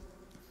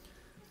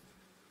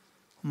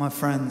 My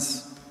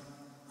friends,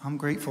 I'm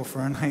grateful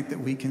for a night that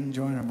we can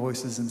join our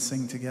voices and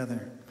sing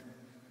together.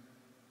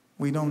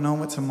 We don't know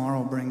what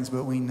tomorrow brings,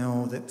 but we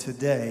know that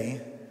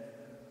today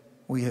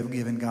we have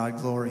given God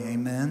glory.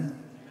 Amen?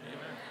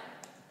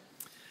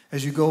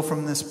 As you go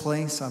from this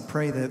place, I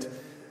pray that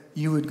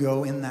you would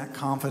go in that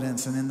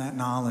confidence and in that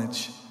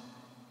knowledge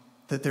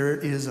that there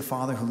is a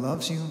Father who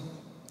loves you.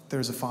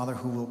 There's a Father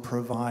who will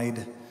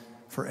provide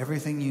for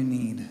everything you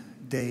need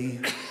day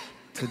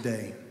to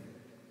day.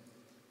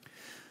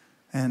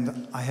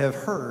 And I have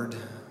heard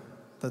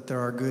that there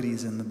are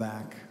goodies in the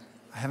back.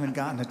 I've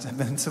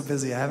been so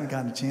busy, I haven't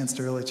gotten a chance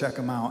to really check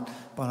them out,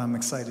 but I'm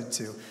excited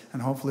to.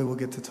 And hopefully we'll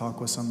get to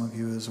talk with some of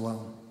you as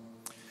well.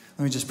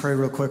 Let me just pray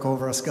real quick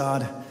over us.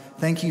 God,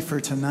 thank you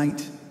for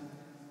tonight.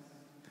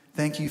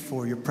 Thank you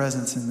for your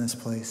presence in this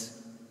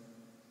place.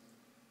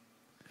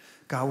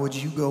 God, would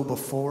you go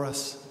before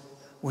us?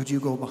 Would you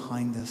go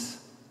behind us?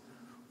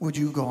 Would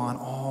you go on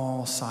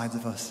all sides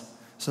of us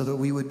so that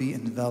we would be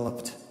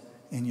enveloped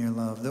in your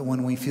love, that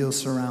when we feel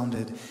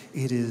surrounded,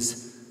 it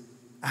is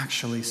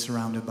actually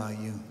surrounded by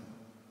you.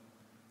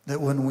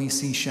 That when we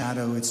see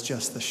shadow, it's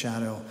just the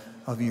shadow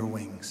of your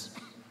wings,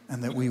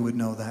 and that we would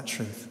know that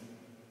truth.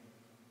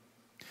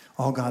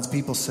 All God's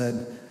people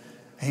said,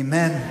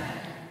 amen,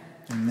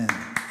 amen.